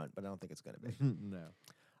Scavenger Hunt, but I don't think it's going to be. No.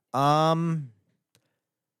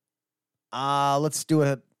 Let's do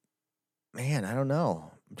a. Man, I don't know.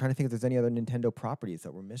 I'm trying to think if there's any other Nintendo properties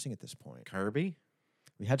that we're missing at this point. Kirby?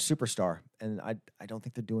 We had Superstar, and I don't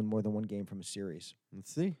think they're doing more than one game from a series.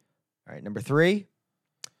 Let's see. All right, number 3,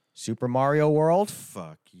 Super Mario World.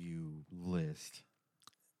 Fuck you, list.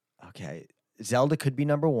 Okay, Zelda could be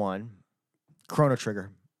number 1. Chrono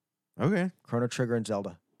Trigger. Okay. Chrono Trigger and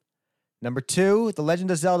Zelda. Number 2, The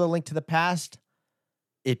Legend of Zelda: Link to the Past.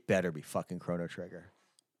 It better be fucking Chrono Trigger.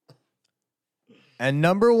 And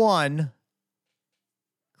number 1,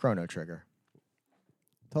 Chrono Trigger.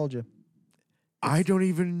 Told you. I don't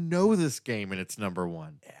even know this game, and it's number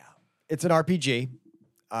 1. Yeah. It's an RPG.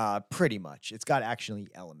 Pretty much. It's got action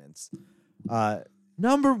elements.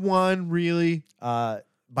 Number 1, really?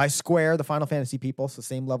 By Square, the Final Fantasy people, so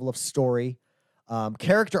same level of story.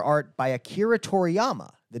 Character art by Akira Toriyama,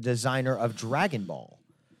 the designer of Dragon Ball.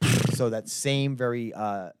 So that same very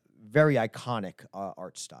iconic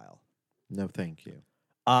art style. No, thank you.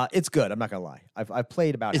 It's good. I'm not gonna lie. I've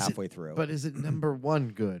played about halfway through. But is it number 1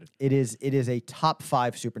 good? It is a top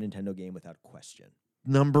 5 Super Nintendo game without question.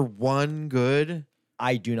 Number 1 good?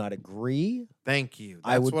 I do not agree. Thank you.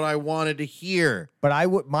 That's what I wanted to hear. But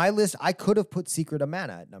my list, I could have put Secret of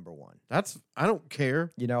Mana at number 1. I don't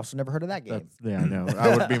care. You know, also never heard of that game. Yeah, I know.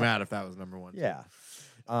 I would be mad if that was number 1. Yeah.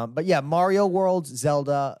 But yeah, Mario World,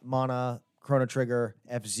 Zelda, Mana, Chrono Trigger,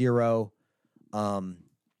 F-Zero,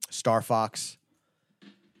 Star Fox.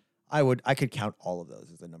 I could count all of those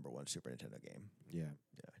as the number 1 Super Nintendo game. Yeah.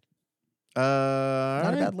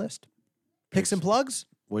 Not a bad list. Picks and plugs?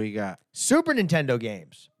 What do you got? Super Nintendo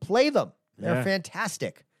games. Play them. They're Yeah.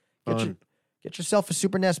 fantastic. Fun. Get yourself a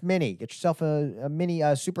Super NES Mini. Get yourself a mini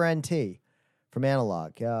Super NT from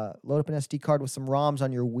Analog. Load up an SD card with some ROMs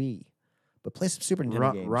on your Wii. But play some Super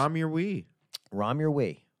Nintendo games. ROM your Wii. ROM your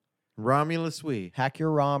Wii. Romulus Wii. Hack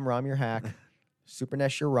your ROM your hack. Super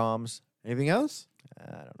NES your ROMs. Anything else?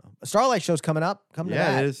 I don't know. A Starlight show's coming up. Come to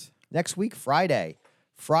Yeah, that. it is. Next week, Friday.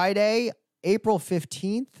 Friday, April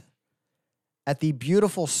 15th at the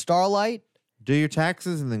beautiful Starlight. Do your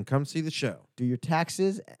taxes and then come see the show. Do your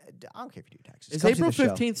taxes. I don't care if you do your taxes. Is Come see April the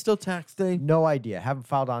show. 15th still tax day? No idea. Haven't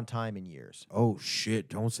filed on time in years. Oh, shit.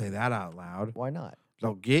 Don't say that out loud. Why not?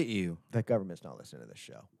 They'll get you. The government's not listening to this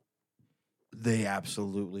show. They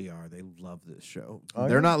absolutely are. They love this show. Oh,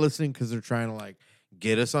 they're yeah? not listening because they're trying to like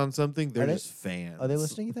get us on something. They're Are they- just fans. Are they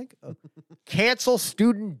listening, you think? Cancel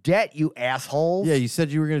student debt, you assholes. Yeah, you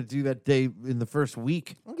said you were going to do that day in the first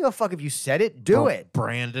week. I don't give a fuck if you said it. Do Oh, it.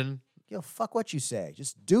 Brandon. Give a fuck what you say.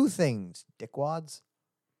 Just do things, dickwads.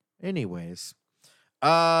 Anyways. What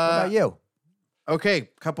about you? Okay,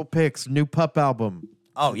 couple picks. New Pup album.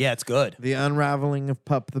 Oh, yeah, it's good. The Unraveling of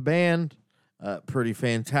Pup the Band. Pretty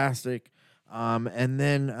fantastic. And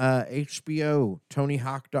then HBO, Tony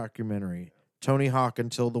Hawk documentary. Tony Hawk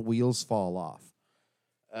Until the Wheels Fall Off.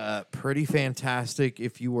 Pretty fantastic.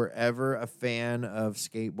 If you were ever a fan of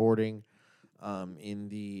skateboarding in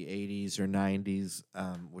the 80s or 90s,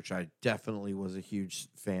 which I definitely was a huge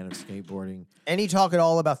fan of skateboarding. Any talk at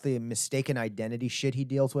all about the mistaken identity shit he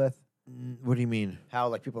deals with? What do you mean? How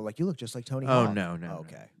like people are like, you look just like Tony Oh, Hawk. no.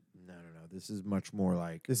 Okay. No. This is much more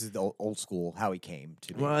like... This is the old school, how he came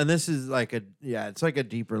to be. Well, and this is like it's like a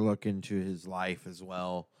deeper look into his life as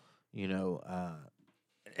well. You know,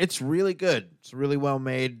 it's really good. It's really well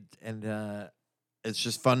made, and it's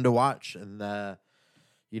just fun to watch. And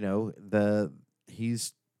you know,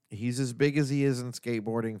 he's as big as he is in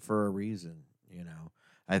skateboarding for a reason. You know,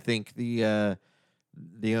 I think the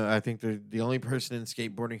only person in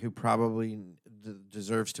skateboarding who probably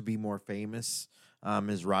deserves to be more famous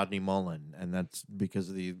is Rodney Mullen, and that's because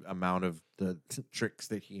of the amount of the tricks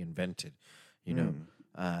that he invented. You know,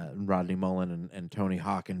 Rodney Mullen and Tony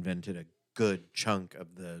Hawk invented a good chunk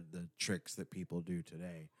of the tricks that people do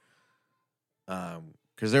today.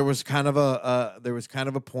 Because there was kind of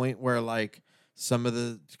a point where like some of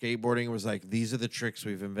the skateboarding was like, these are the tricks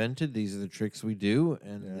we've invented, these are the tricks we do,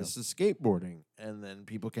 and this is skateboarding. And then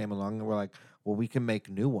people came along and were like, well, we can make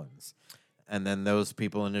new ones. And then those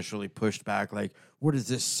people initially pushed back, like, what is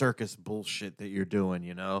this circus bullshit that you're doing,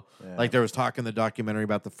 you know? Yeah. Like there was talk in the documentary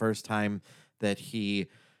about the first time that he,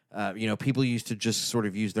 people used to just sort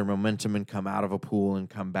of use their momentum and come out of a pool and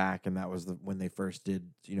come back. And that was when they first did,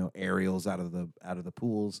 aerials out of the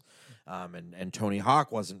pools. And Tony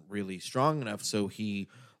Hawk wasn't really strong enough, so he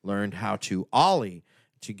learned how to ollie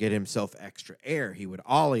to get himself extra air. He would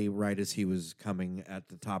ollie right as he was coming at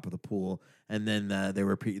the top of the pool, and then there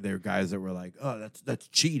were guys that were like, "Oh, that's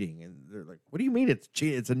cheating," and they're like, "What do you mean it's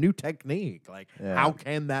cheating? It's a new technique. Like, how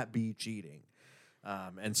can that be cheating?"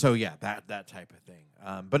 And so, yeah, that type of thing.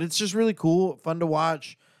 But it's just really cool, fun to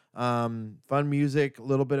watch, fun music, a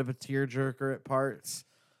little bit of a tearjerker at parts.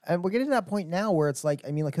 And we're getting to that point now where it's like, I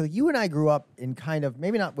mean, like you and I grew up in kind of,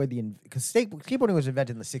 maybe not where because skateboarding was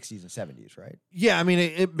invented in the 60s and 70s, right? Yeah, I mean,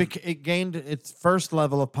 it gained its first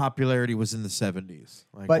level of popularity was in the 70s,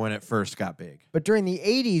 when it first got big. But during the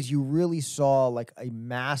 80s, you really saw like a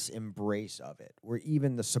mass embrace of it, where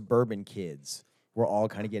even the suburban kids were all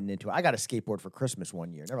kind of getting into it. I got a skateboard for Christmas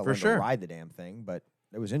one year. Never learned to ride the damn thing, but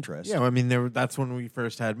there was interest. Yeah, I mean, that's when we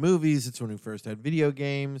first had movies. It's when we first had video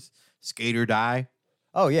games. Skate or Die.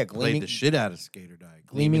 Oh, yeah. Played the shit out of Skate or Die.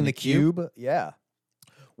 Gleaming the Cube. Yeah.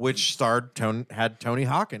 Which had Tony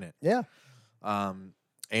Hawk in it. Yeah.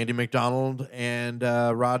 Andy McDonald and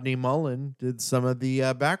Rodney Mullen did some of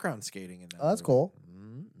the background skating in that. Oh, that's movie. cool.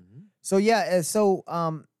 Mm-hmm. So, yeah.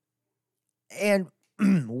 And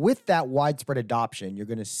with that widespread adoption, you're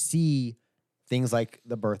going to see things like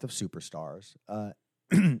the birth of superstars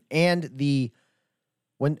and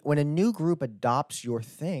when a new group adopts your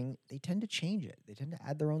thing, they tend to change it. They tend to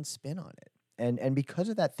add their own spin on it. And because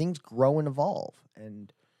of that, things grow and evolve.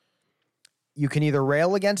 And you can either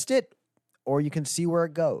rail against it or you can see where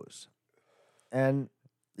it goes. And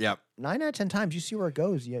 9 out of 10 times you see where it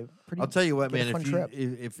goes. I'll tell you what, man,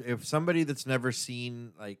 if if somebody that's never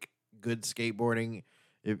seen like good skateboarding,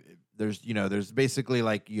 there's basically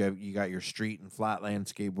like you got your street and flatland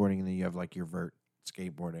skateboarding, and then you have like your vert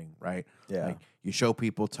skateboarding, right? Yeah. Like you show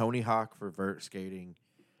people Tony Hawk for vert skating,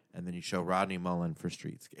 and then you show Rodney Mullen for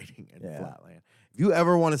street skating and flatland. If you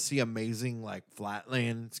ever want to see amazing like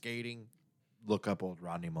flatland skating, look up old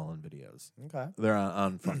Rodney Mullen videos. Okay. They're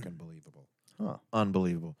unfucking believable. Huh.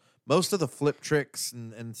 Unbelievable. Most of the flip tricks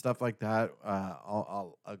and stuff like that,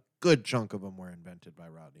 a good chunk of them were invented by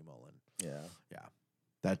Rodney Mullen. Yeah. Yeah.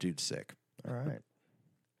 That dude's sick. All right.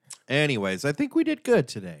 Anyways, I think we did good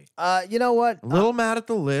today. You know what? A little mad at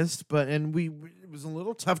the list, it was a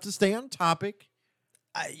little tough to stay on topic.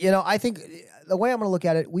 I think the way I'm going to look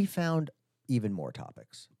at it, we found even more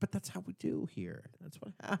topics. But that's how we do here. That's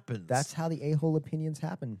what happens. That's how the a-hole opinions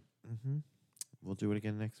happen. Mm-hmm. We'll do it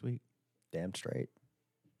again next week. Damn straight.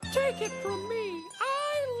 Take it from me.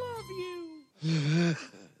 I love you.